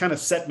 kind of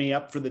set me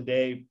up for the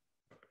day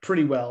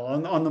pretty well.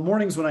 On the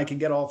mornings when I can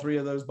get all 3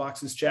 of those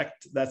boxes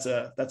checked, that's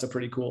a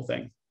pretty cool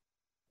thing.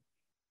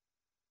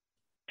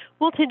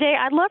 Well, today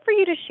I'd love for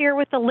you to share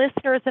with the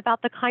listeners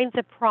about the kinds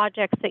of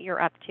projects that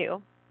you're up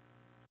to.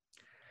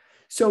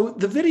 So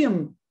the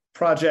Vidium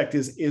project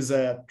is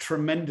a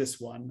tremendous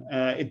one.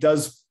 It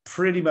does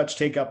pretty much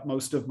take up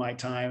most of my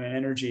time and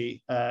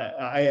energy.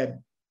 I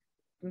had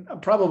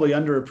probably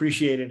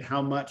underappreciated how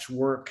much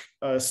work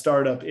a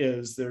startup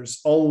is.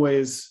 There's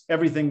always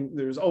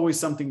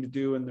something to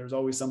do, and there's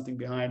always something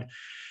behind,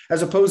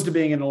 as opposed to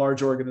being in a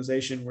large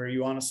organization where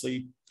you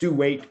honestly do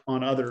wait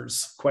on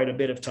others quite a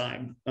bit of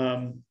time.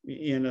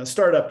 In a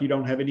startup, you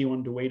don't have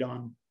anyone to wait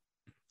on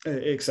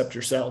except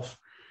yourself.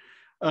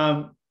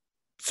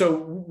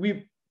 So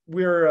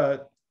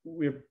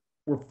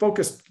we're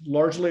focused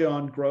largely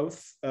on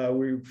growth.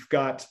 We've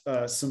got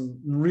some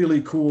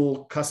really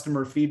cool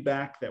customer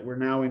feedback that we're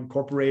now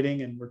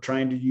incorporating, and we're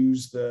trying to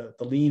use the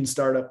lean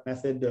startup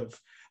method of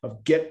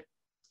get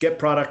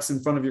products in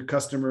front of your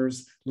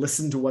customers,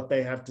 listen to what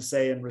they have to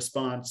say in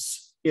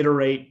response,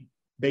 iterate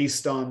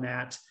based on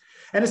that.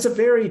 And it's a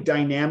very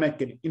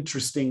dynamic and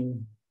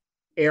interesting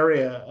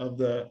area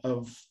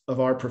of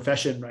our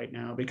profession right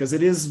now, because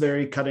it is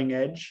very cutting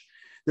edge.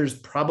 There's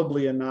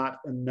probably not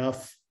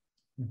enough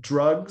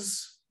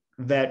drugs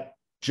that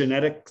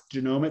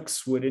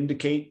genomics would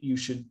indicate you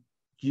should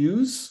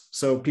use.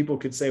 So people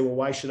could say, well,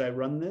 why should I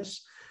run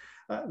this?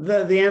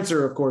 The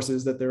answer, of course,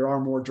 is that there are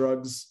more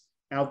drugs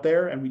out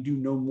there, and we do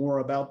know more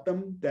about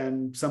them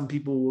than some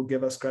people will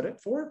give us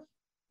credit for.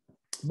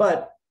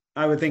 But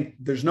I would think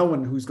there's no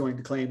one who's going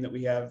to claim that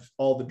we have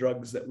all the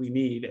drugs that we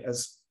need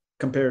as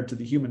compared to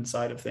the human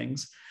side of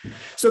things.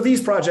 So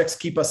these projects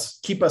keep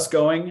us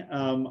going.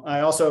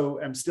 I also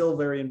am still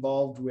very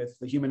involved with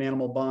the Human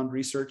Animal Bond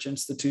Research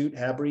Institute,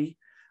 HABRI.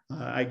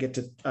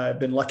 I've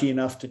been lucky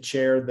enough to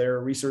chair their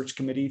research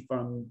committee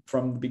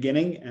from the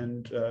beginning,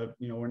 and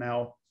we're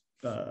now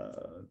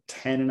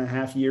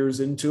 10.5 years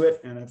into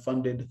it, and have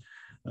funded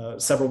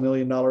several $1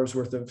 million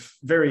worth of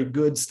very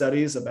good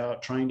studies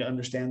about trying to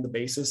understand the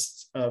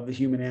basis of the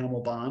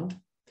human-animal bond.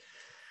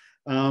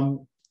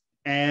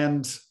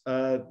 And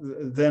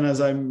then,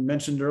 as I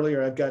mentioned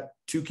earlier, I've got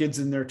 2 kids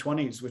in their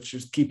 20s, which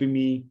is keeping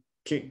me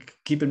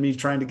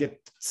trying to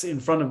get in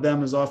front of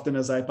them as often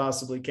as I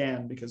possibly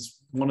can, because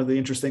one of the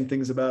interesting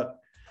things about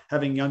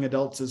having young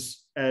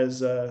adults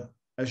as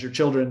your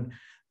children,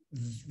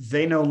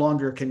 they no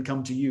longer can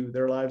come to you.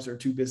 Their lives are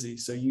too busy,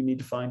 so you need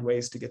to find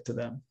ways to get to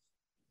them.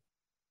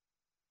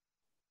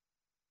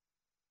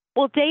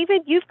 Well,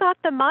 David, you've got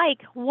the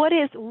mic. What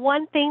is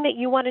one thing that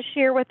you want to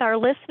share with our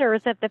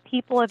listeners of the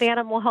People of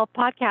Animal Health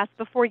podcast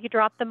before you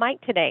drop the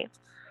mic today?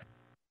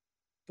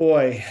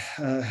 Boy,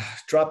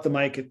 drop the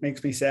mic. It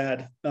makes me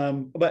sad.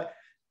 But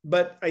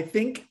I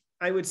think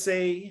I would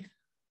say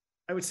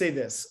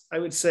this. I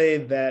would say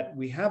that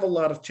we have a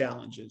lot of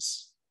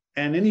challenges,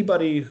 and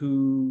anybody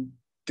who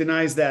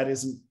denies that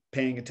isn't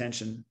paying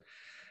attention,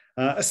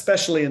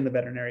 especially in the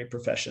veterinary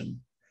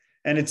profession.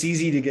 And it's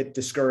easy to get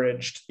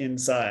discouraged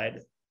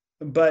inside.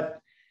 But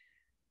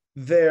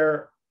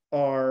there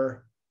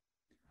are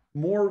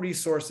more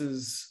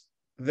resources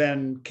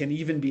than can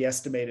even be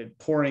estimated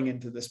pouring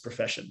into this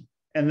profession.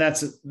 And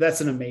that's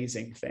an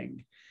amazing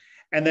thing.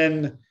 And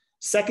then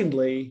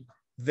secondly,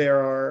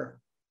 it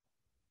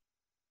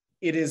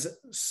is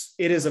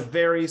a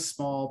very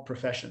small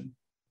profession.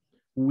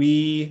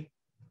 We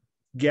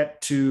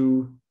get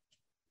to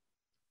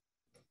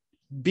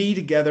be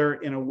together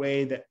in a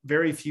way that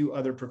very few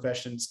other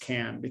professions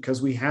can,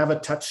 because we have a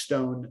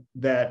touchstone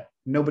that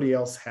nobody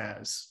else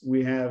has.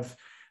 We have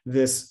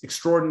this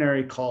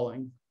extraordinary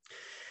calling.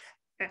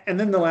 And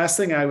then the last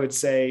thing I would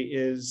say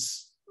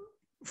is,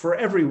 for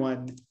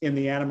everyone in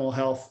the animal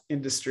health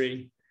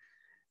industry,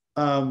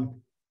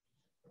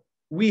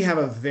 we have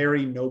a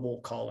very noble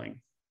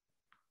calling.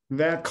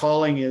 That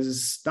calling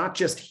is not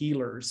just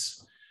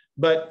healers,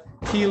 but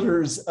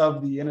healers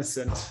of the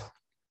innocent.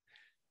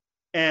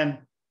 And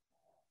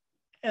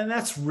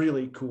that's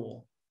really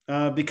cool,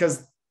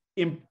 because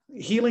in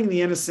healing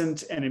the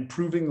innocent and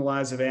improving the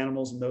lives of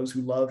animals and those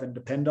who love and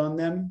depend on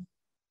them,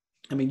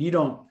 I mean,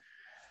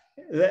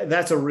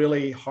 that's a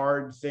really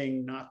hard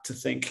thing not to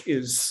think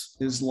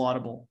is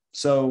laudable.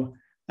 So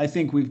I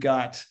think we've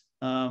got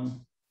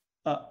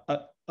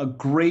a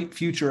great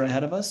future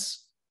ahead of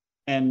us,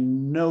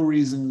 and no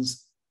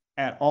reasons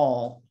at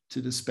all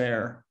to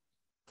despair.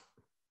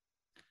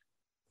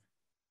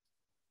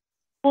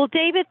 Well,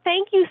 David,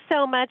 thank you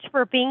so much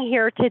for being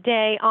here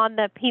today on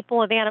the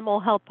People of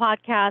Animal Health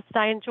podcast.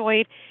 I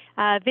enjoyed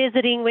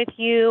visiting with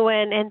you,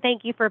 and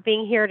thank you for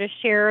being here to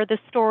share the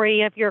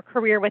story of your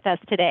career with us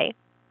today.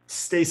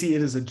 Stacy,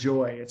 it is a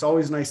joy. It's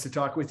always nice to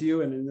talk with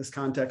you, and in this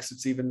context,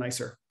 it's even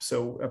nicer.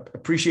 So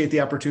appreciate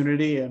the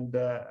opportunity, and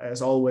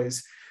as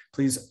always,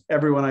 please,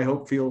 everyone, I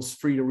hope, feels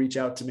free to reach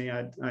out to me.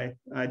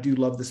 I do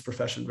love this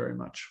profession very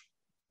much.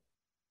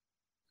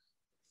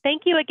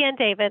 Thank you again,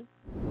 David.